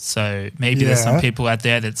LinkedIn, so maybe there's some people out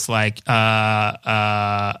there that's like, I'm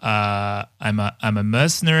a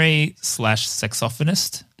mercenary /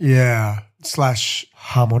 saxophonist. Yeah, /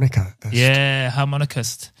 harmonica. Yeah,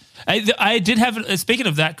 harmonicist. I did have, speaking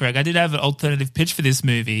of that, Greg, I did have an alternative pitch for this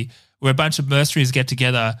movie where a bunch of mercenaries get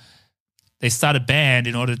together. They start a band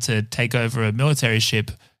in order to take over a military ship,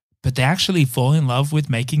 but they actually fall in love with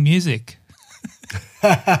making music.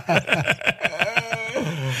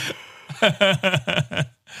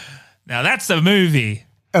 Now that's a movie.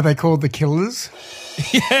 Are they called The Killers?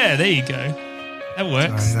 Yeah, there you go. That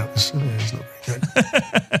works. Sorry, that's not very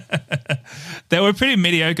good. They were a pretty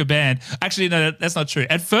mediocre band. Actually, no, that's not true.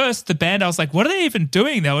 At first, the band, I was like, what are they even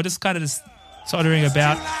doing? They were just kind of just tottering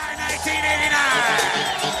about.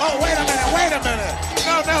 Oh, wait a minute.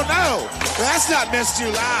 No. That's not Miss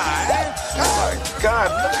July. Oh, my God,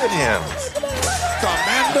 look at him.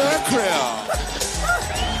 Commander Krill.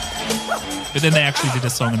 But then they actually did a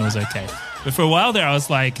song and it was okay. But for a while there, I was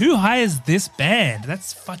like, who hires this band?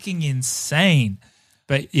 That's fucking insane.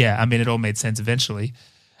 But yeah, I mean, it all made sense eventually.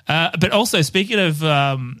 But also, speaking of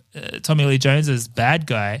Tommy Lee Jones as bad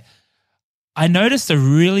guy, I noticed a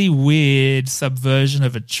really weird subversion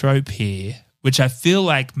of a trope here, which I feel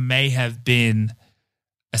like may have been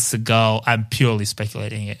a Seagal, I'm purely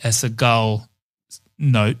speculating it, a Seagal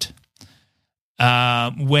note,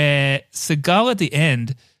 where Seagal at the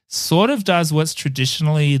end sort of does what's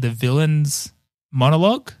traditionally the villain's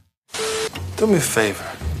monologue. Do me a favor.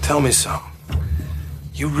 Tell me something.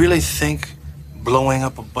 You really think blowing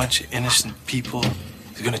up a bunch of innocent people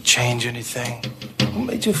is going to change anything? What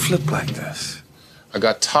made you flip like this? I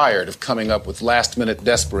got tired of coming up with last-minute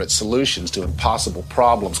desperate solutions to impossible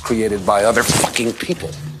problems created by other fucking people.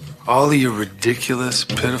 All of your ridiculous,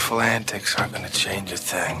 pitiful antics aren't going to change a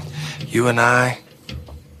thing. You and I,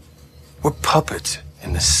 we're puppets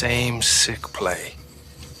in the same sick play.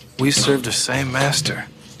 We serve the same master.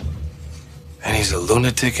 And he's a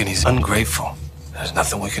lunatic and he's ungrateful. There's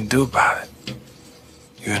nothing we can do about it.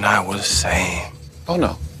 You and I were the same. Oh,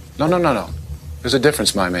 no. No. There's a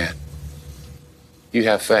difference, my man. You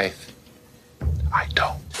have faith. I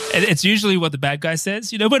don't. And it's usually what the bad guy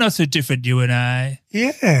says. We're not so different, you and I.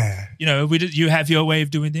 Yeah. You have your way of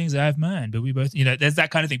doing things, I have mine, but we both, there's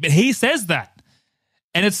that kind of thing. But he says that.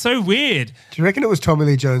 And it's so weird. Do you reckon it was Tommy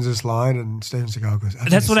Lee Jones's line and Steven Seagal goes,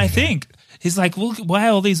 that's what I think. He's like, well, why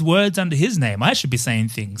are all these words under his name? I should be saying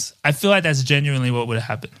things. I feel like that's genuinely what would have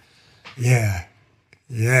happened. Yeah.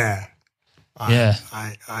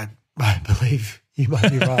 I believe you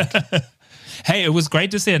might be right. Hey, it was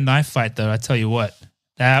great to see a knife fight, though. I tell you what,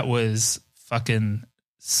 that was fucking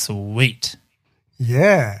sweet.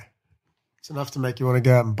 Yeah. It's enough to make you want to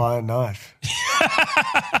go out and buy a knife.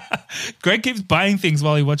 Greg keeps buying things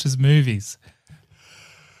while he watches movies.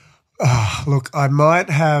 Look, I might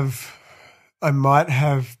have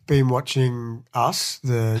been watching Us,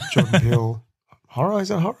 the Jordan Peele horror. Is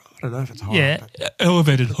that horror? I don't know if it's horror. Yeah,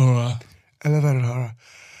 elevated horror.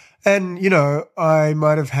 And, I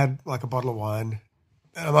might have had like a bottle of wine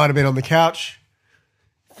and I might have been on the couch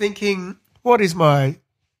thinking, what is my,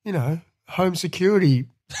 home security?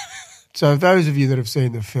 So those of you that have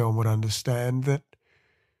seen the film would understand that,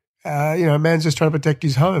 a man's just trying to protect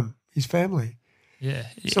his home. his family. Yeah.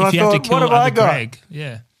 So if I you have to thought, kill what have other I got? Greg.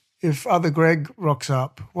 Yeah. If other Greg rocks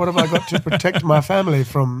up, what have I got to protect my family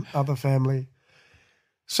from other family?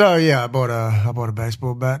 So yeah, I bought a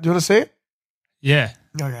baseball bat. Do you want to see it? Yeah.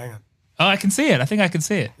 Okay, hang on. Oh, I can see it. I think I can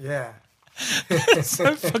see it. Yeah. It's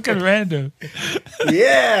so fucking random.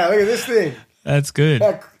 Yeah, look at this thing. That's good.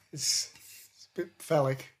 It's a bit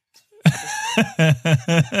phallic.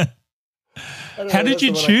 How did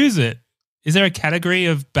you choose it? Is there a category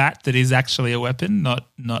of bat that is actually a weapon,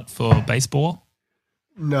 not for baseball?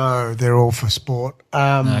 No, they're all for sport.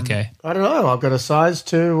 Okay. I don't know. I've got a size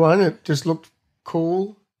 2 one. It just looked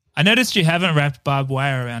cool. I noticed you haven't wrapped barbed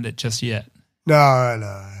wire around it just yet. No.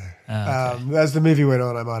 Okay. As the movie went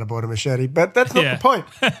on, I might have bought a machete, but that's not the point.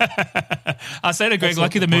 I say to Greg, That's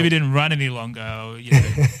lucky not the the movie point. didn't run any longer. You know.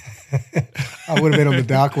 I would have been on the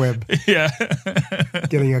dark web. Yeah.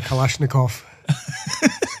 Getting a Kalashnikov.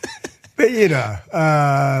 But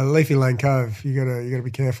Leafy Lane Cove, you gotta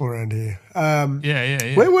be careful around here.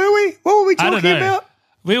 Yeah. Where were we? What were we I don't talking know. about?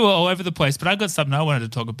 We were all over the place, but I got something I wanted to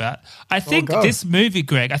talk about. I think go. this movie,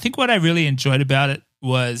 Greg, I think what I really enjoyed about it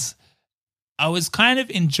was I was kind of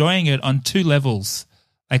enjoying it on two levels.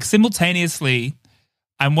 Like simultaneously,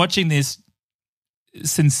 I'm watching this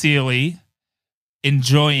sincerely,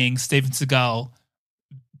 enjoying Steven Seagal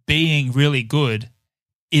being really good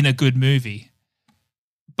in a good movie.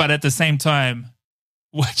 But at the same time,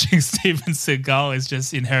 watching Steven Seagal is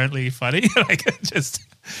just inherently funny.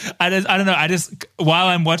 I don't know. While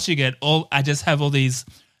I'm watching it, I just have all these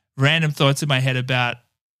random thoughts in my head about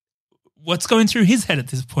what's going through his head at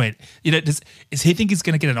this point. Does he think he's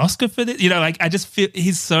going to get an Oscar for this? I just feel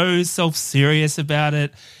he's so self-serious about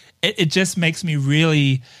it. It just makes me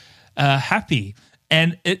really happy.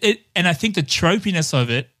 And and I think the tropiness of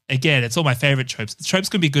it, again, it's all my favorite tropes. Tropes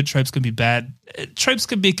can be good, tropes can be bad. Tropes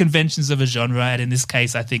can be conventions of a genre, and in this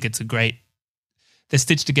case, I think it's they're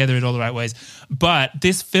stitched together in all the right ways. But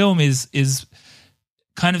this film is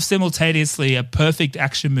kind of simultaneously a perfect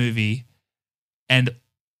action movie and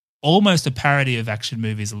almost a parody of action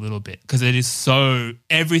movies a little bit, because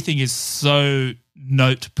everything is so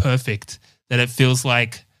note perfect that it feels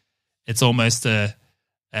like it's almost a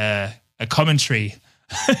commentary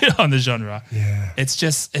on the genre. Yeah. It's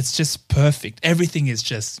just perfect. Everything is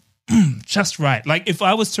just right. Like if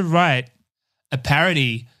I was to write a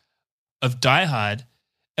parody of Die Hard,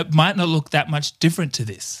 it might not look that much different to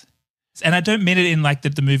this. And I don't mean it in like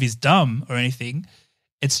that the movie's dumb or anything.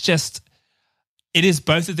 It's just, it is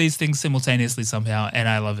both of these things simultaneously somehow, and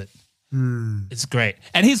I love it. It's great.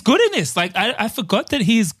 And he's good in this. Like I forgot that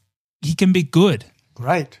he can be good.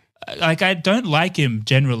 Great. Like I don't like him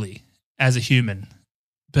generally as a human,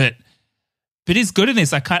 but he's good in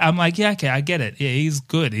this. I'm like, yeah, okay, I get it. Yeah, he's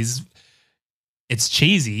good. It's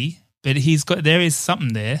cheesy, but there is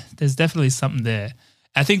something there. There's definitely something there.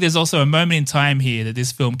 I think there's also a moment in time here that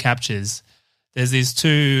this film captures. There's these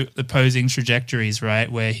two opposing trajectories,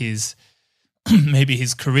 right, where maybe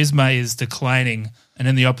his charisma is declining, and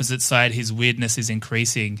on the opposite side, his weirdness is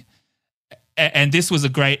increasing. And this was a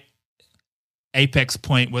great apex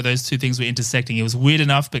point where those two things were intersecting. It was weird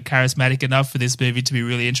enough but charismatic enough for this movie to be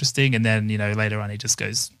really interesting, and then, later on he just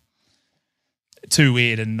goes too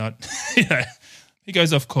weird and not, he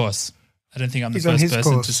goes off course. I don't think I'm the first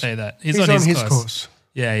person to say that. He's on his course.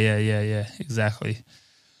 Yeah, exactly.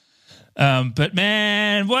 But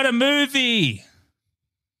man, what a movie.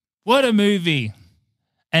 What a movie.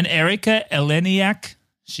 And Erika Eleniak,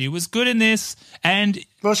 she was good in this. And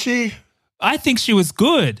was she? I think she was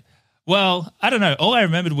good. Well, I don't know. All I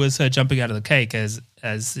remembered was her jumping out of the cake as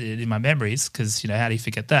in my memories, because, how do you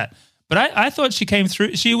forget that? But I thought she came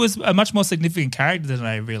through. She was a much more significant character than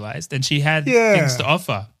I realized, and she had things to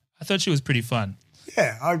offer. I thought she was pretty fun.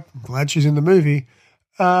 Yeah, I'm glad she's in the movie.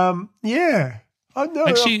 Yeah. I know.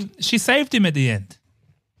 Like she saved him at the end.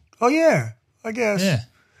 Oh, yeah, I guess. Yeah.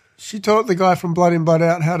 She taught the guy from Blood In, Blood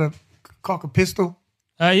Out how to cock a pistol.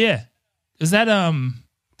 Yeah. Is that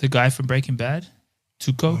the guy from Breaking Bad?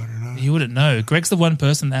 Tuco? I don't know. You wouldn't know. Greg's the one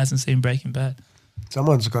person that hasn't seen Breaking Bad.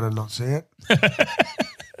 Someone's got to not see it.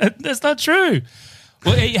 That's not true.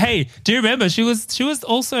 Well, hey, do you remember she was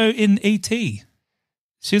also in E.T.?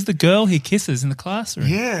 She was the girl he kisses in the classroom.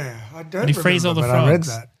 Yeah, I don't and he frees all the frogs. I read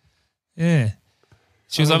that. Yeah.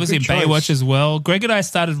 She was obviously in Baywatch as well. Greg and I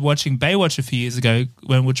started watching Baywatch a few years ago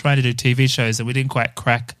when we were trying to do TV shows, and we didn't quite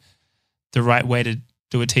crack the right way to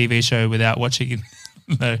do a TV show without watching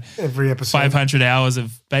every episode, 500 hours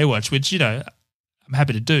of Baywatch, which, I'm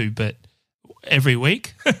happy to do, but every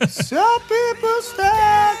week. Some people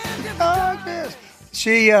stand like this.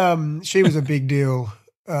 She was a big deal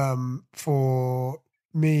for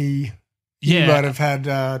me Yeah. You might have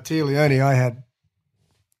had Tia Leone. I had.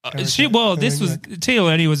 Tia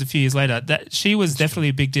Leone was a few years later. That she was definitely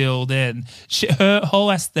a big deal then. Her whole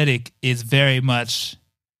aesthetic is very much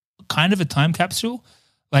kind of a time capsule.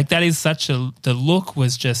 Like that is the look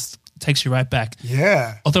was just takes you right back.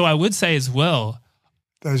 Yeah. Although I would say as well,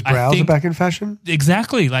 those brows are back in fashion.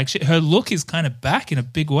 Exactly. Like her look is kind of back in a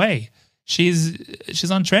big way. She's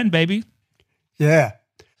on trend, baby. Yeah.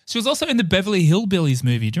 She was also in the Beverly Hillbillies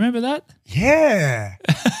movie. Do you remember that? Yeah,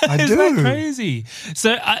 I do. Isn't that crazy?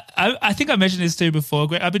 So I think I mentioned this too before.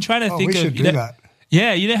 I've been trying to think we of should do that.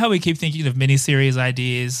 Yeah, you know how we keep thinking of miniseries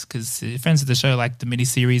ideas because friends of the show like the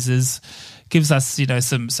miniseries gives us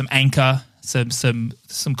some anchor, some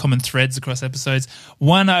common threads across episodes.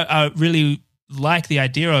 One I really like the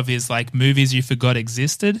idea of is like movies you forgot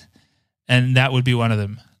existed, and that would be one of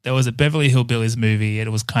them. There was a Beverly Hillbillies movie, and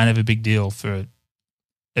it was kind of a big deal for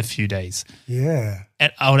a few days. Yeah.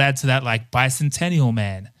 And I would add to that like Bicentennial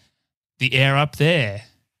Man, The Air Up There,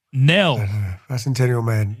 Nell. Bicentennial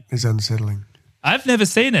Man is unsettling. I've never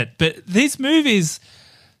seen it, but these movies,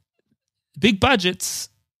 big budgets,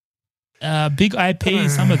 big IP,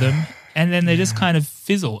 some of them, and then they just kind of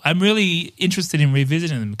fizzle. I'm really interested in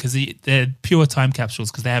revisiting them because they're pure time capsules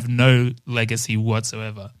because they have no legacy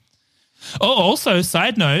whatsoever. Oh, also,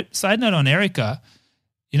 side note on Erica,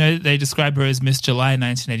 they describe her as Miss July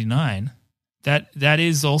 1989. That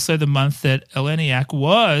is also the month that Eleniak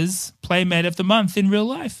was Playmate of the Month in real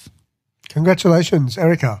life. Congratulations,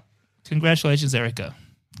 Erica. Congratulations, Erica.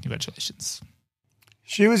 Congratulations.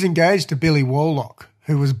 She was engaged to Billy Warlock,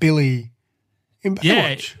 who was Billy in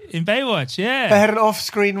Baywatch. Yeah, in Baywatch, yeah. They had an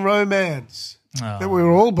off-screen romance that we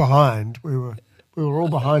were all behind. We were all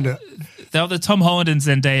behind it. They were the Tom Holland and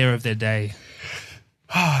Zendaya of their day.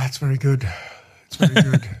 Oh, that's very good. It's very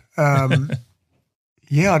good.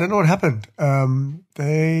 Yeah, I don't know what happened.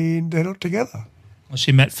 They're not together. Well,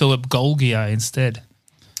 she met Philip Golgier instead.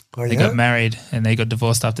 Oh, they got married and they got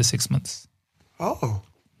divorced after 6 months. Oh.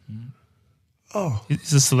 Oh.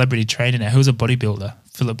 He's a celebrity trainer now. Who's a bodybuilder?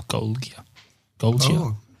 Philip Golgier.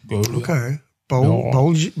 Oh. Okay.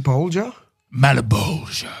 Bolger?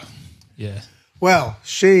 Malabolger. Yeah. Well,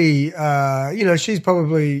 she, she's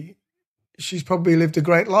probably lived a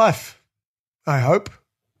great life, I hope.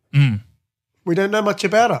 We don't know much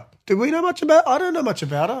about her. Do we know much about her? I don't know much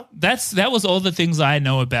about her. That was all the things I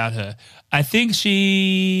know about her. I think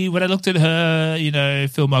when I looked at her,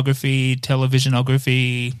 filmography,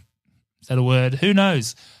 televisionography, is that a word? Who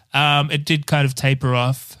knows? It did kind of taper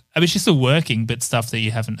off. I mean, she's still working, but stuff that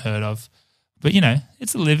you haven't heard of. But,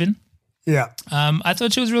 it's a living. Yeah. I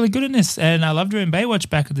thought she was really good in this, and I loved her in Baywatch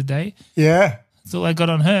back in the day. Yeah. That's all I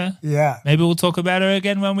got on her. Yeah. Maybe we'll talk about her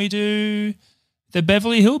again when we do the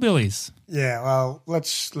Beverly Hillbillies. Yeah, well,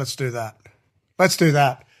 let's do that. Let's do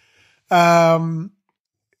that.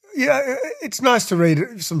 It's nice to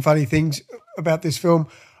read some funny things about this film.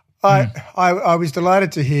 I was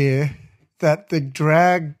delighted to hear that the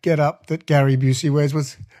drag get-up that Gary Busey wears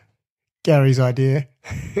was Gary's idea.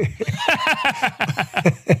 I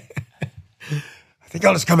think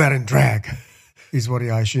I'll just come out in drag, is what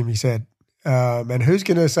I assume he said. And who's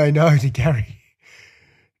going to say no to Gary?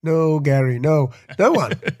 No, Gary, no. No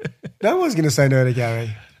one. No one's going to say no to Gary.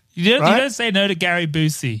 You don't say no to Gary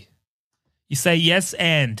Busey. You say yes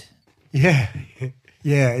and. Yeah.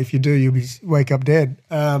 Yeah, if you do, you'll wake up dead,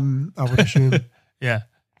 I would assume. Yeah.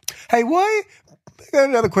 Hey, I got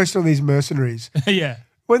another question on these mercenaries. Yeah.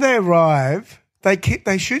 When they arrive,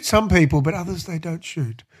 they shoot some people, but others they don't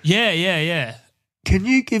shoot. Yeah. Can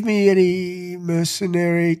you give me any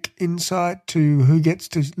mercenary insight to who gets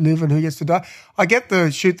to live and who gets to die? I get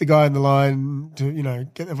the shoot the guy in the line to,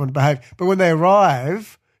 get everyone to behave. But when they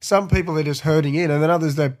arrive, some people are just herding in and then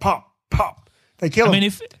others they pop. They kill them. I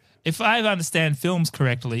mean, if I understand films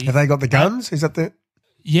correctly. Have they got the guns? Is that the...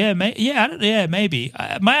 Yeah, maybe.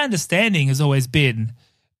 My understanding has always been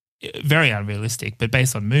very unrealistic, but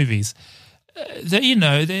based on movies, that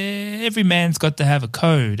every man's got to have a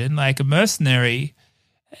code, and like a mercenary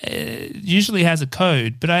usually has a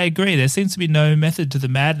code. But I agree, there seems to be no method to the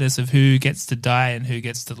madness of who gets to die and who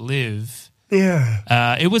gets to live.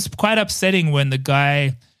 Yeah, it was quite upsetting when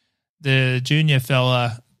the junior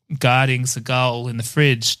fella guarding Seagal in the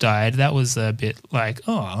fridge died. That was a bit like,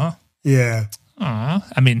 oh, yeah. I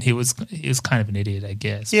mean, he was kind of an idiot, I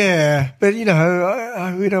guess. Yeah, but we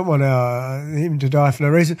don't want him to die for no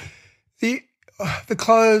reason. The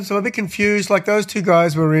clothes, I'm a bit confused. Like those two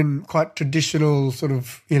guys were in quite traditional sort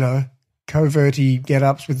of, coverty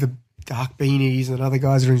get-ups with the dark beanies, and other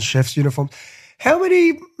guys are in chef's uniforms. How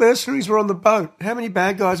many mercenaries were on the boat? How many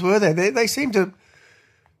bad guys were there? They seem to.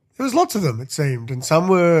 There was lots of them, it seemed, and some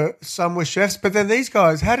were chefs. But then these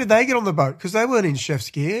guys, how did they get on the boat? Because they weren't in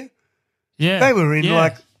chef's gear. Yeah, they were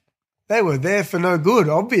in they were there for no good.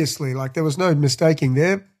 Obviously, like there was no mistaking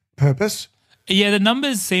their purpose. Yeah, the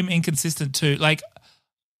numbers seem inconsistent too. Like,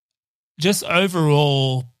 just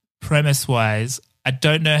overall premise-wise, I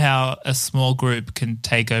don't know how a small group can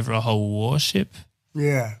take over a whole warship.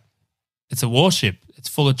 Yeah. It's a warship. It's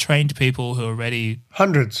full of trained people who are ready.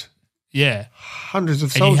 Hundreds. Yeah. Hundreds of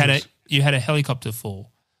and soldiers. you had a helicopter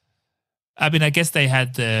full. I mean, I guess they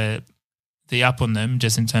had the up on them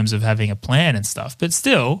just in terms of having a plan and stuff, but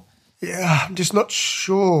still. Yeah, I'm just not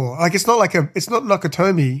sure. Like, it's not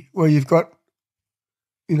Nakatomi where you've got,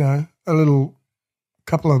 a little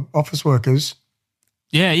couple of office workers.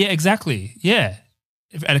 Yeah, exactly. Yeah.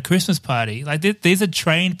 At a Christmas party. Like, these are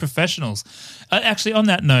trained professionals. Actually, on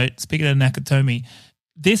that note, speaking of Nakatomi,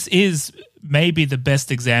 this is maybe the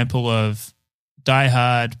best example of Die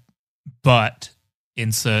Hard, but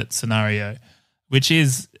insert scenario, which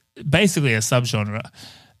is basically a subgenre.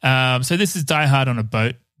 So this is Die Hard on a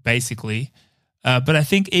boat, basically. But I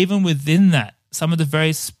think even within that, some of the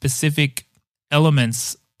very specific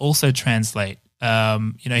elements also translate.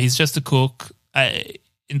 He's just a cook.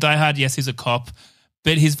 In Die Hard, yes, he's a cop,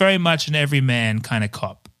 but he's very much an everyman kind of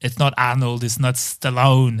cop. It's not Arnold. It's not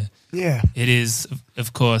Stallone. Yeah. It is,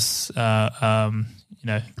 of course,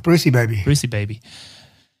 Brucey Baby. Brucey Baby.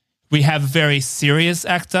 We have a very serious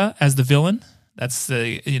actor as the villain. That's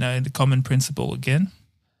the common principle again.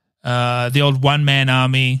 The old one-man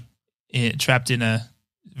army trapped in a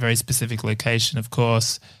very specific location, of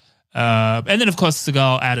course. And then, of course,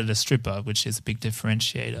 Seagal added a stripper, which is a big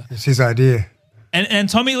differentiator. It's his idea. And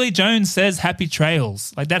Tommy Lee Jones says "Happy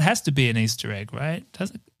Trails." Like, that has to be an Easter egg, right?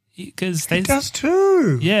 Does it? Because it does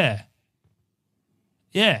too. Yeah.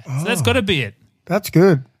 Yeah. So that's got to be it. That's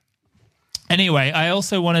good. Anyway, I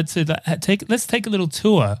also wanted to let's take a little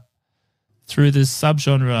tour through this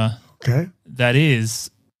subgenre. Okay. That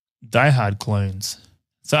is Die Hard clones.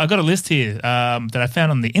 So I got a list here that I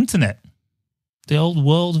found on the internet, the old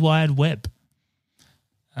World Wide Web.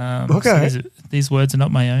 Okay. So these words are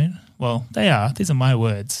not my own. Well, they are. These are my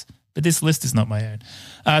words. But this list is not my own.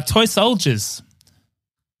 Toy soldiers.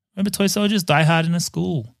 Remember Toy soldiers? Die Hard in a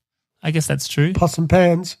school. I guess that's true. Pots and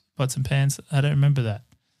pans. Pots and pans. I don't remember that.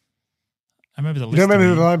 I remember the list. You don't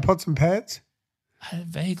remember the line Pots and pans?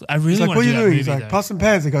 Vaguely. I really He's like, want what to are you do that doing? movie, He's like, though. pots and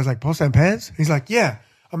pans. The guy's like, pots and pans? He's like, yeah,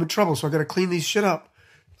 I'm in trouble, so I got to clean these shit up.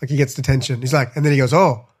 Like, he gets detention. He's like, and then he goes,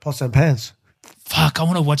 oh, pots and pans. Fuck, I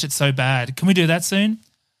want to watch it so bad. Can we do that soon?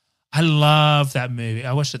 I love that movie.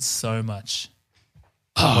 I watched it so much.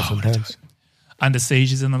 Pots and pans. Under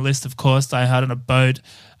Siege is on the list, of course. Die Hard on a boat.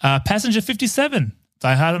 Passenger 57.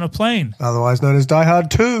 Die Hard on a plane. Otherwise known as Die Hard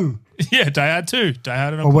 2. Yeah, Die Hard 2. Die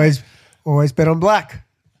Hard on a plane. Always bet on black.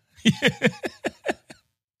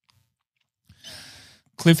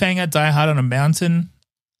 Cliffhanger, Die Hard on a mountain.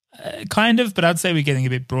 Kind of, but I'd say we're getting a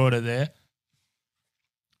bit broader there.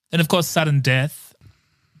 And, of course, Sudden Death.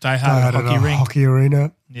 Die Hard on a hockey rink. Hockey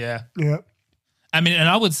arena. Yeah. Yeah. I mean, and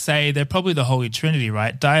I would say they're probably the Holy Trinity,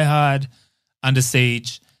 right? Die Hard, Under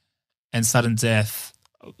Siege, and Sudden Death.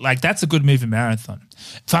 Like, that's a good movie marathon.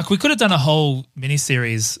 Fuck, we could have done a whole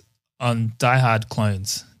miniseries on Die Hard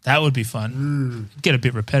clones. That would be fun. Get a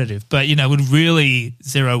bit repetitive, but, would really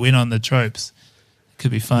zero in on the tropes.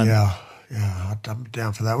 Could be fun. Yeah, I'm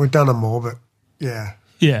down for that. We've done them all, but yeah.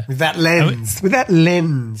 Yeah. With that lens.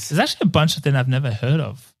 There's actually a bunch of them I've never heard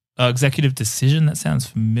of. Executive Decision, that sounds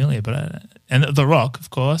familiar, but and The Rock,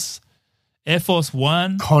 of course. Air Force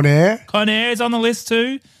One. Con Air. Con Air is on the list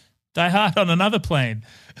too. Die Hard on another plane.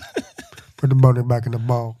 Put the money back in the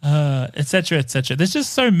ball. Et cetera, et cetera. There's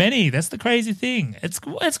just so many. That's the crazy thing. It's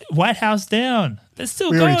White House Down. They're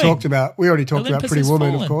still going. We already talked about Olympus Pretty Has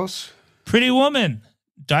Woman, Fallen. of course. Pretty Woman.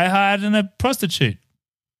 Die Hard and a prostitute.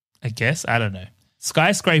 I guess. I don't know.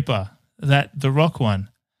 Skyscraper. The Rock one.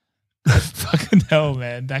 Fucking hell,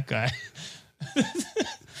 man. That guy.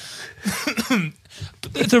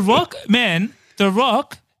 The Rock, man. The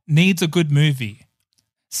Rock needs a good movie.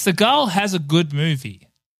 Seagal has a good movie.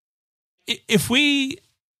 If we,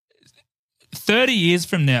 30 years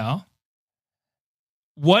from now,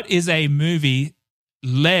 what is a movie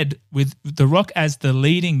led with The Rock as the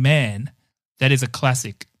leading man that is a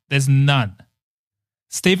classic? There's none.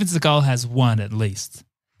 Steven Seagal has one at least.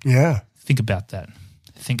 Yeah. Think about that.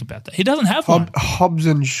 He doesn't have one. Hobbs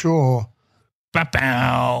and Shaw.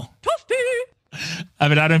 Bow. I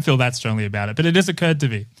mean, I don't feel that strongly about it, but it just occurred to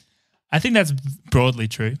me. I think that's broadly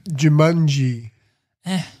true. Jumanji.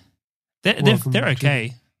 They're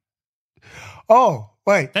okay. Oh,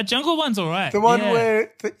 wait. That jungle one's all right. The one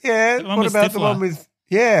where, The one what with about the Stifler. one with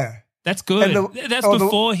Yeah. That's good. And That's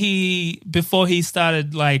before he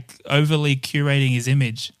started like overly curating his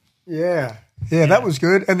image. Yeah. Yeah, that was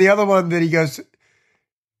good. And the other one that he goes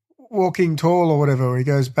walking tall or whatever, where he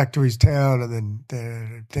goes back to his town and then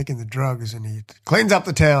they're taking the drugs and he cleans up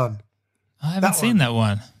the town. I haven't seen that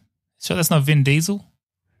one. Sure that's not Vin Diesel?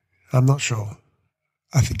 I'm not sure.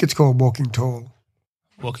 I think it's called Walking Tall.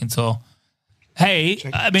 Walking Tall. Hey,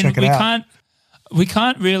 we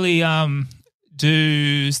can't really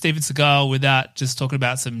do Steven Seagal without just talking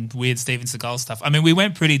about some weird Steven Seagal stuff. I mean, we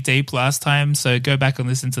went pretty deep last time, so go back and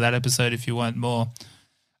listen to that episode if you want more.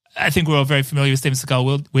 I think we're all very familiar with Steven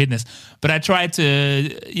Seagal weirdness, but I tried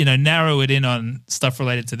to, narrow it in on stuff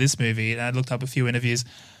related to this movie, and I looked up a few interviews.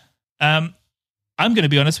 I'm going to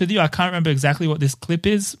be honest with you, I can't remember exactly what this clip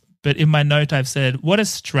is, but in my note I've said, what a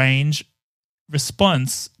strange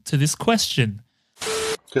response to this question.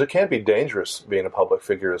 Because it can be dangerous being a public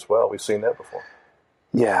figure as well. We've seen that before.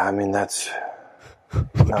 Yeah, I mean, that's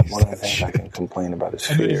not one of the things I can complain about is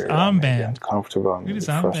fear. His armband. I may be uncomfortable. I may be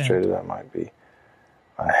frustrated. I might be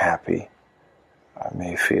unhappy. I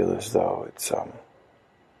may feel as though it's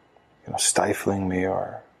stifling me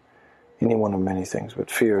or any one of many things.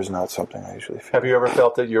 But fear is not something I usually feel. Have you ever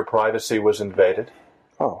felt that your privacy was invaded?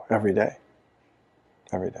 Oh, every day.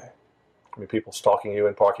 Every day. I mean, people stalking you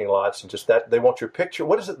in parking lots and just that. They want your picture.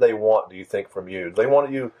 What is it they want, do you think, from you? Do they want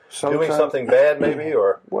you doing something bad maybe?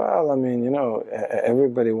 Or Well, I mean,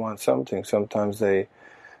 everybody wants something. Sometimes they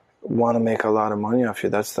want to make a lot of money off you.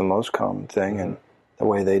 That's the most common thing. And the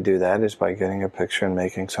way they do that is by getting a picture and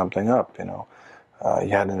making something up, You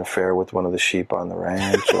had an affair with one of the sheep on the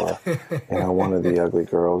ranch or, one of the ugly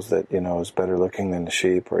girls that, is better looking than the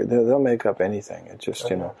sheep. Or they'll make up anything. It just,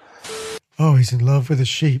 Oh, he's in love with a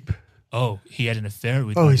sheep. Oh, he had an affair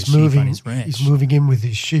with the sheep on his ranch. He's moving in with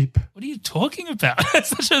his sheep. What are you talking about? That's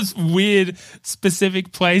such a weird,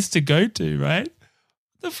 specific place to go to, right?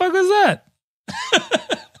 What the fuck was that?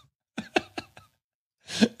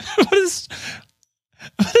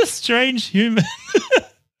 What a strange human.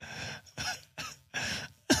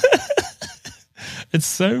 It's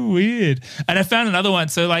so weird. And I found another one.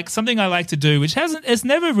 So like something I like to do, which it's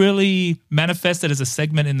never really manifested as a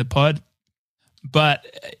segment in the pod, but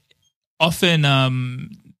often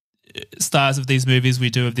stars of these movies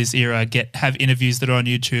we do of this era have interviews that are on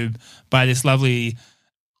YouTube by this lovely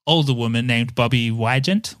older woman named Bobby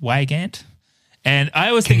Wygant. And I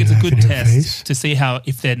always think it's a good test to see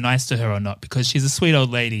if they're nice to her or not, because she's a sweet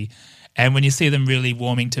old lady. And when you see them really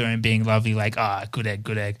warming to her and being lovely, like, good egg,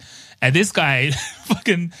 good egg. And this guy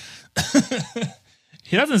fucking,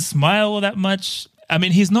 he doesn't smile all that much. I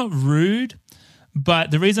mean, he's not rude, but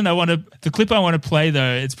the clip I want to play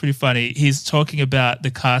though, it's pretty funny. He's talking about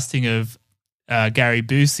the casting of Gary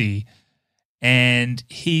Busey, and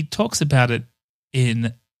he talks about it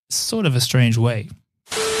in sort of a strange way.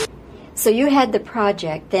 So you had the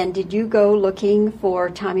project, then did you go looking for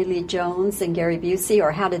Tommy Lee Jones and Gary Busey,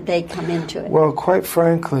 or how did they come into it? Well, quite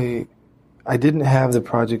frankly, I didn't have the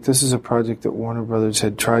project. This is a project that Warner Brothers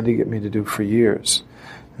had tried to get me to do for years,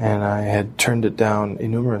 and I had turned it down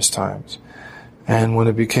numerous times. And when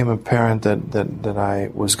it became apparent that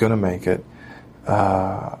I was going to make it,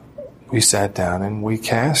 we sat down and we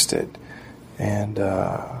cast it. And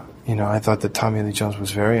I thought that Tommy Lee Jones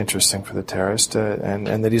was very interesting for The Terrorist,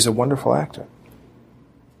 and that he's a wonderful actor.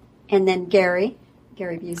 And then Gary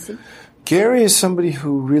Busey. Gary is somebody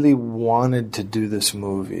who really wanted to do this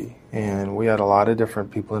movie, and we had a lot of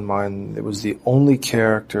different people in mind. It was the only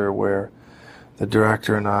character where the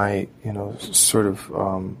director and I, sort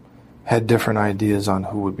of had different ideas on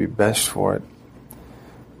who would be best for it.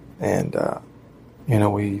 And,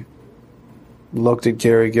 we looked at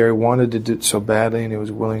Gary. Gary wanted to do it so badly, and he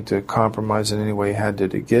was willing to compromise in any way he had to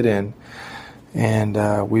get in.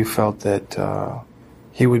 And we felt that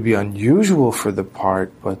he would be unusual for the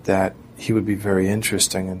part, but that he would be very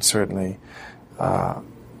interesting, and certainly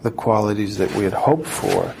the qualities that we had hoped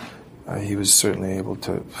for, he was certainly able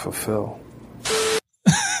to fulfill.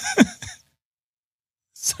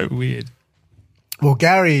 So weird. Well,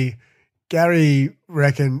 Gary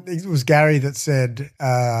reckoned, it was Gary that said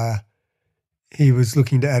he was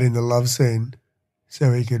looking to add in the love scene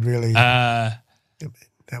so he could really, that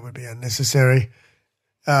would be unnecessary.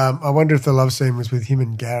 I wonder if the love scene was with him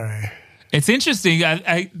and Gary. It's interesting.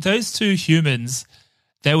 Those two humans,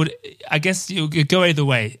 they would, I guess it would go either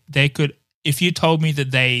way. They could, if you told me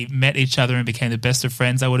that they met each other and became the best of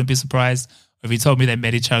friends, I wouldn't be surprised. Or if you told me they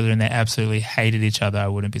met each other and they absolutely hated each other, I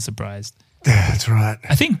wouldn't be surprised. Yeah, that's right.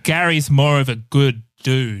 I think Gary's more of a good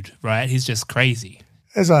dude, right? He's just crazy.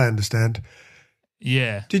 As I understand.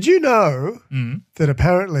 Yeah. Did you know that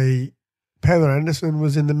apparently Pamela Anderson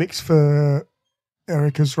was in the mix for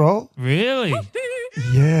Erica's role. Really?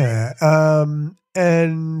 Yeah.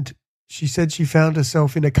 And she said she found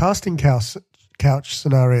herself in a casting couch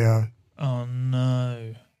scenario. Oh,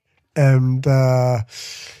 no. And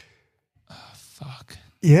fuck.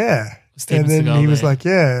 Yeah. Steven and then Seagal he was there. like,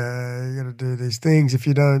 yeah, you got to do these things. If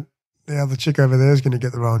you don't, the other chick over there is going to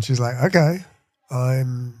get the role. And she's like, okay,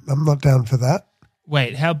 I'm not down for that.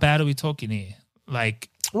 Wait, how bad are we talking here? Like,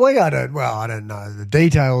 Well, I don't know the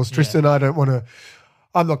details, Tristan. I'm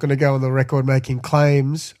not going to go on the record making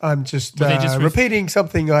claims. I'm just, Well, they just repeating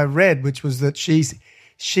something I read, which was that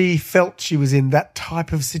she felt she was in that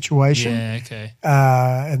type of situation. Yeah, okay.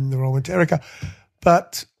 And the role went to Erica,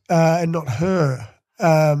 but and not her.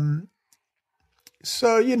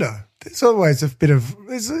 So there's always a bit of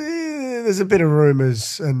there's a bit of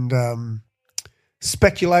rumors and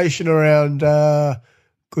speculation around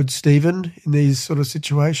good Stephen in these sort of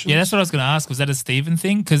situations. Yeah, that's what I was going to ask. Was that a Steven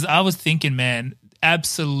thing? Because I was thinking, man,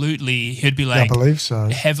 absolutely, he'd be like, I believe so.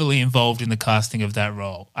 heavily involved in the casting of that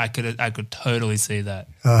role. I could totally see that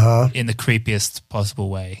in the creepiest possible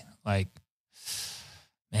way. Like,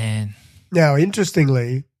 man. Now,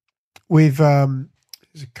 interestingly, we've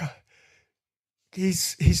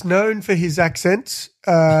he's known for his accents.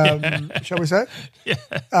 Shall we say? Yeah.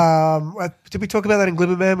 Did we talk about that in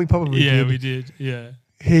Glimmerman? We probably did. Yeah, we did. Yeah.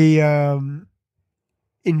 He, in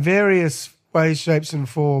various ways, shapes, and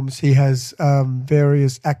forms, he has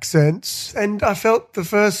various accents. And I felt the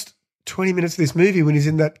first 20 minutes of this movie when he's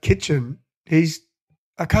in that kitchen,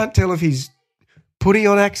 I can't tell if he's putting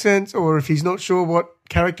on accents or if he's not sure what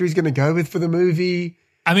character he's going to go with for the movie.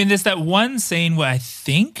 I mean, there's that one scene where I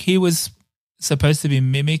think he was supposed to be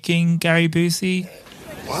mimicking Gary Busey.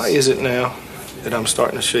 Why is it now that I'm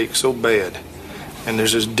starting to shake so bad? And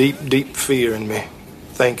there's this deep, deep fear in me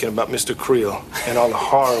thinking about Mr. Creel and all the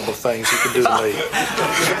horrible things he could do to me.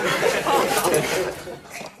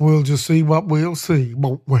 We'll just see what we'll see,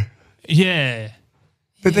 won't we? Yeah.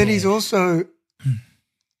 But then he's also,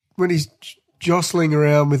 when he's jostling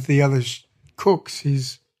around with the other cooks,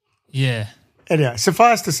 he's... Yeah. Anyway,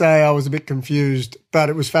 suffice to say I was a bit confused, but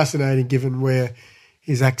it was fascinating given where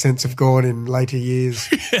his accents have gone in later years.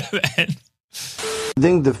 I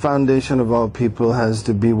think the foundation of all people has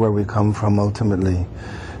to be where we come from ultimately.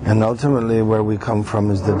 And ultimately where we come from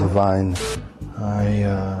is the divine. I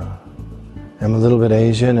am a little bit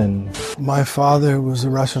Asian, and my father was a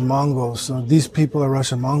Russian Mongol, so these people are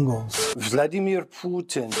Russian Mongols. Vladimir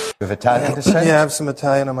Putin. You have Italian descent? Yeah, I have some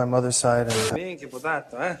Italian on my mother's side.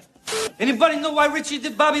 Anybody know why Richie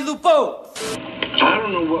did Bobby Lupo? I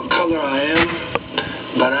don't know what color I am,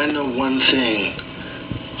 but I know one thing.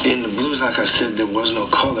 In the blues, like I said, there was no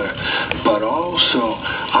color. But also,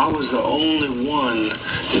 I was the only one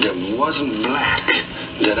that wasn't black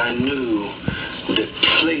that I knew that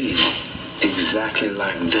played exactly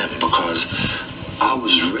like them because I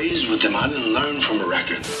was raised with them. I didn't learn from a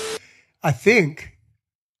record. I think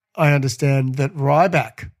I understand that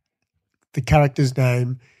Ryback, the character's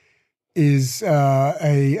name, is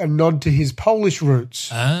a nod to his Polish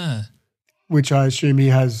roots, which I assume he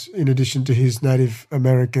has in addition to his Native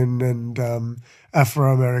American and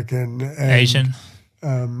Afro-American and Asian,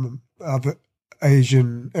 other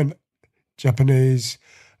Asian and Japanese.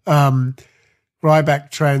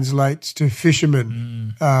 Ryback translates to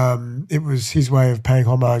fisherman. It was his way of paying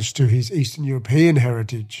homage to his Eastern European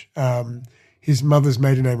heritage. His mother's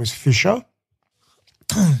maiden name was Fisher.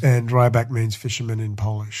 And Ryback means fisherman in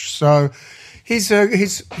Polish. So he's a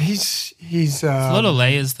lot of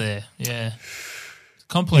layers there. Yeah,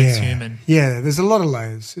 complex human. Yeah, there's a lot of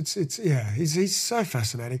layers. He's so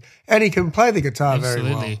fascinating, and he can play the guitar very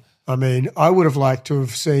well. I mean, I would have liked to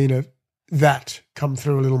have seen that come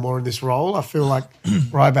through a little more in this role. I feel like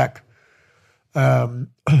Ryback. I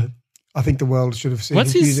think the world should have seen.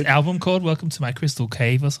 What's his music. album called? Welcome to My Crystal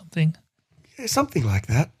Cave or something? Yeah, something like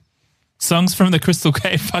that. Songs from the Crystal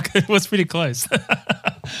Cave. Fuck, it was pretty close.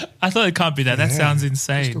 I thought it can't be that. That sounds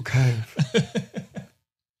insane. Crystal Cave.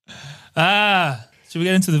 Should we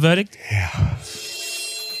get into the verdict? Yeah.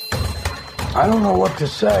 I don't know what to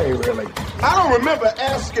say, really. I don't remember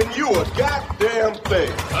asking you a goddamn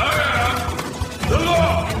thing. The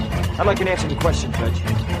law! I'd like an answer to the question, Judge.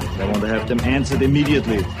 I want to have them answered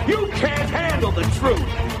immediately. You can't handle the truth.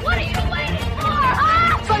 What are you waiting for,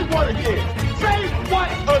 huh? Say what again? Say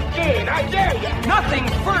what again? I dare you. Nothing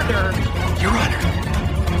further, Your Honor.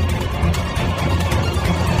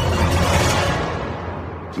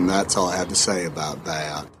 And that's all I have to say about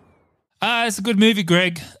that. It's a good movie,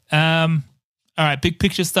 Greg. All right, big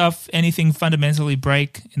picture stuff. Anything fundamentally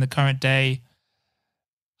break in the current day?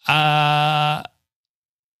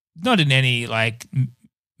 not in any like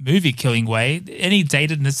movie killing way. Any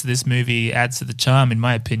datedness to this movie adds to the charm, in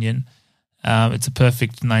my opinion. It's a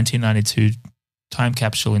perfect 1992 time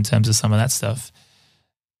capsule in terms of some of that stuff.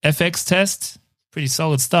 FX test, pretty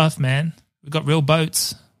solid stuff, man. We've got real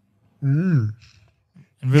boats and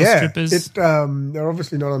real strippers. They're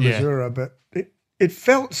obviously not on Missouri, but it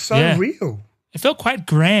felt so real. It felt quite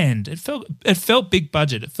grand. It felt big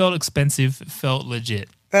budget. It felt expensive. It felt legit.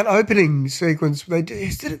 That opening sequence, they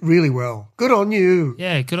did it really well. Good on you.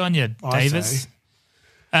 Yeah, good on you, Davis.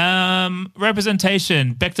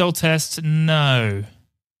 Representation, Bechdel test, no.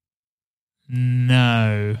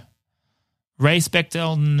 Race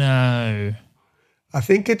Bechdel, no. I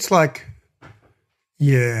think it's like,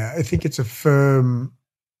 I think it's a firm,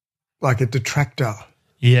 like a detractor of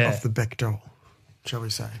the Bechdel, shall we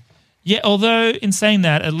say. Yeah, although in saying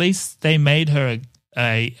that, at least they made her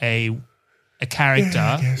a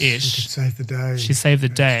character-ish. She could save the day. She saved the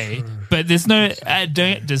day. True. But there's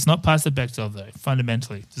does not pass the Bechdel, though,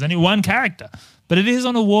 fundamentally. There's only one character. But it is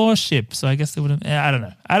on a warship, so I guess they would have...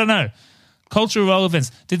 I don't know. Cultural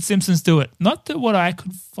relevance. Did Simpsons do it? Not that what I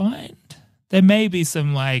could find. There may be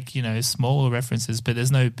some, smaller references, but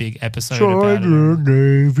there's no big episode about it.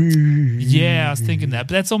 Navy. Yeah, I was thinking that.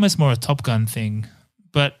 But that's almost more a Top Gun thing.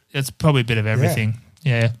 But it's probably a bit of everything.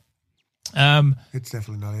 Yeah. It's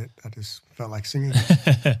definitely not it. I just felt like singing.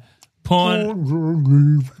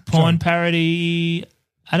 Porn parody?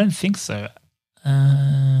 I don't think so.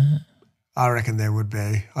 I reckon there would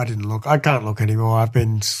be. I didn't look. I can't look anymore. I've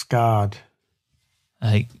been scarred.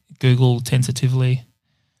 I Google tentatively.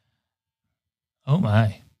 Oh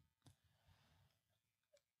my.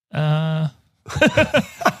 I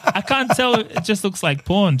can't tell. It just looks like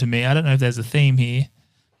porn to me. I don't know if there's a theme here,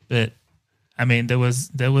 but I mean, there were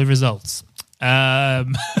results.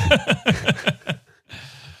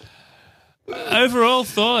 Overall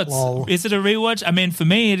thoughts. Lol. Is it a rewatch? I mean, for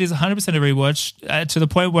me, it is 100% a rewatch to the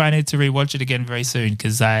point where I need to rewatch it again very soon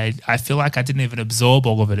because I feel like I didn't even absorb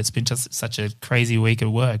all of it. It's been just such a crazy week at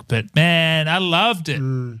work. But, man, I loved it.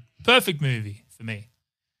 Perfect movie for me.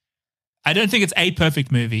 I don't think it's a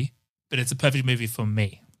perfect movie, but it's a perfect movie for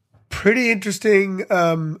me. Pretty interesting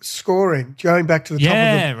scoring. Going back to the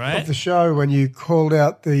top of the show when you called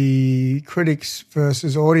out the critics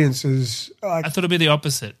versus audiences. I thought it'd be the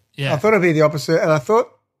opposite. Yeah. I thought it'd be the opposite, and I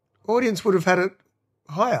thought audience would have had it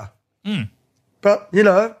higher. But,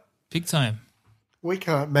 big time. We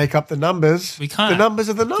can't make up the numbers. We can't. The numbers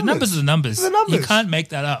are the numbers. The numbers are the numbers. The numbers. You can't make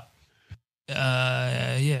that up.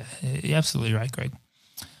 Yeah, you're absolutely right, Greg.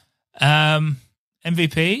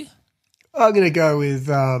 MVP? I'm going to go with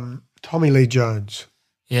Tommy Lee Jones.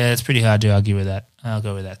 Yeah, it's pretty hard to argue with that. I'll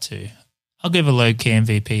go with that too. I'll give a low-key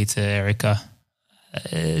MVP to Erica.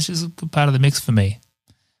 She's a good part of the mix for me.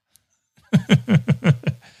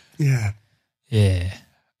 Yeah.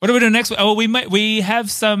 What are we doing next week? Oh, we have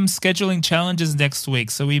some scheduling challenges next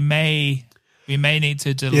week, so we may need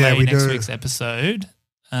to delay next week's episode.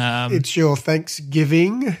 It's your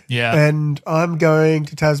Thanksgiving. Yeah. And I'm going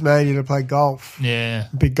to Tasmania to play golf. Yeah.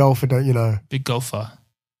 Big golfer, don't you know? Big golfer.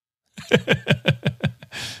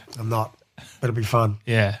 I'm not. But it'll be fun.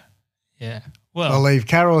 Yeah. Well, I'll leave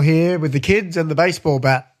Carol here with the kids and the baseball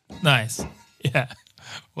bat. Nice. Yeah.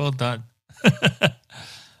 Well done.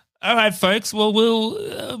 All right, folks.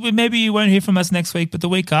 Well, maybe you won't hear from us next week, but the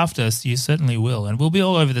week after, you certainly will. And we'll be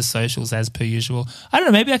all over the socials as per usual. I don't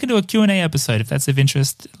know, maybe I can do a Q&A episode. If that's of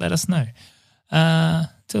interest, let us know.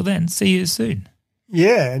 Till then, see you soon.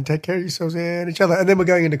 Yeah, and take care of yourselves and each other. And then we're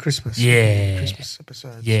going into Christmas. Yeah. Christmas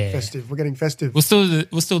episodes. Yeah. Festive. We're getting festive. We'll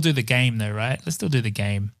still do the game though, right? Let's still do the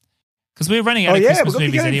game. Because we're running out of Christmas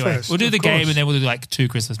movies anyway. First, we'll do the game and then we'll do like 2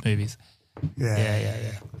 Christmas movies.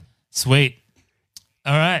 Yeah. Sweet.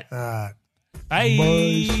 All right. Bye.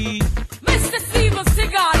 Mr. Steven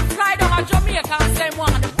Seagal, fly down to Jamaica and say,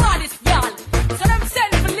 one, the baddest girl. So them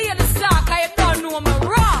send for Lady Stark, I don't know me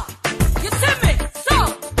raw. You see me? So.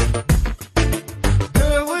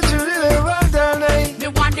 Girl, would you really want that night? Me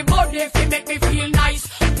want the body if you make me feel nice.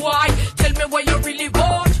 Why? Tell me what you really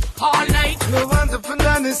want all night. Me want the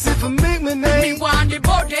punani if you make me nice. Me want the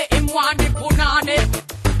body, him want the punani.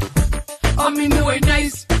 I mean, know it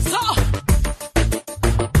nice. So.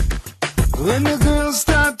 When the girls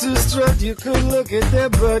start to strut, you could look at their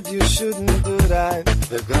butt, you shouldn't do that.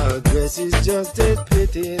 The girl dress is just a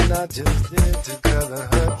pity, not just there to cover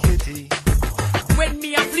her kitty. When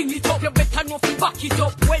me a fling it up, you better know fi back it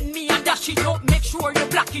up. When me a dash it up, make sure you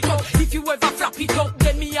black it up. If you ever flap it up,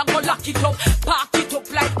 then me a go lock it up. Park it up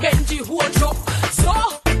like Benji hold up. So,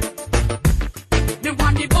 me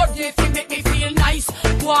want the body if you make me feel nice.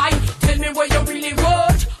 Why? Tell me what you really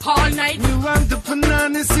want all night. Me want the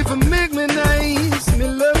bananas if it make me nice. Me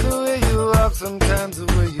love the way you walk, sometimes the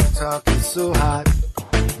way you talk is so hot.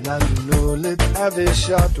 Now you know, let's have a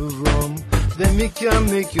shot of rum. Then me can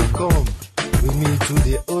make you come with me to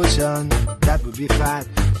the ocean. That would be fat.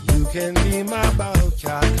 You can be my bow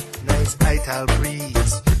cat. Nice ital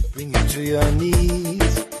breeze, bring you to your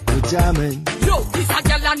knees. Good jamming. Yo, this a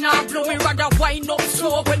gal and I blow me rather wind up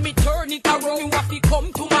slow. When me turn it around, you have to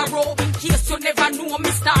come tomorrow. In case you never know, me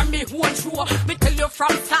star me whole show. Me tell you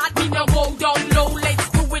from start, me no go down low. Let's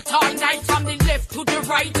do it all night from the left to the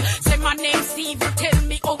right. Say my name Steve, tell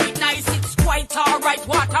me oh it nice. It's quite alright.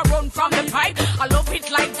 Water run from the pipe. I love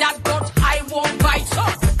it like that, but I won't bite. So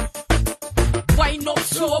wind up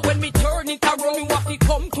slow when me turn it around. You have to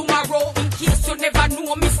come tomorrow. In case you never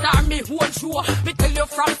know, me star me whole show. Me tell you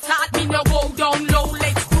from start, me no go down low.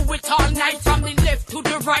 Let's do it all night from the left to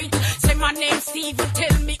the right. Say my name Steve,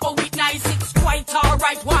 tell me oh it nice. It's quite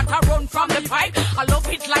alright. Water run from the pipe. I love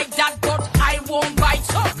it like that, but I won't bite.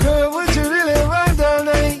 So girl, what you really want all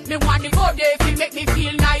night? me want the body if you make me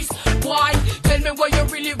feel nice. Why? Tell me what you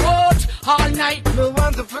really want all night. Me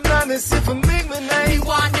want the bananas if it make me nice. Me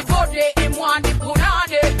want the body, him want the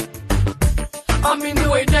punani. I mean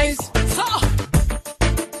do it nice. So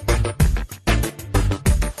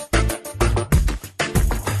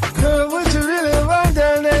girl, what you really want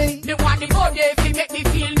all night? me want the body if you make me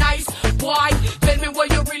feel nice. Why? Tell me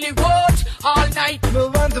what you really want all night. Me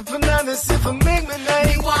want the bananas if it make me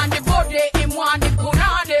nice. Me want the body, him want the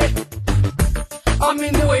punani. I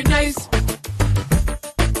mean do it nice.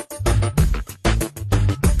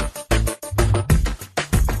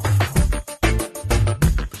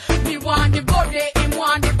 Me want the body, him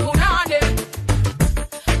want the punani.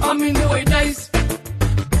 I mean do it nice.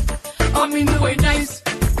 I mean do it nice.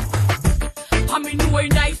 I mean do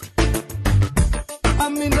it nice. I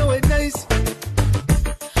mean do it nice.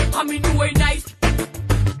 I mean do it nice.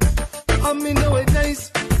 I mean do it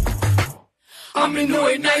nice. I mean do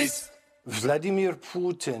it nice. Vladimir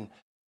Putin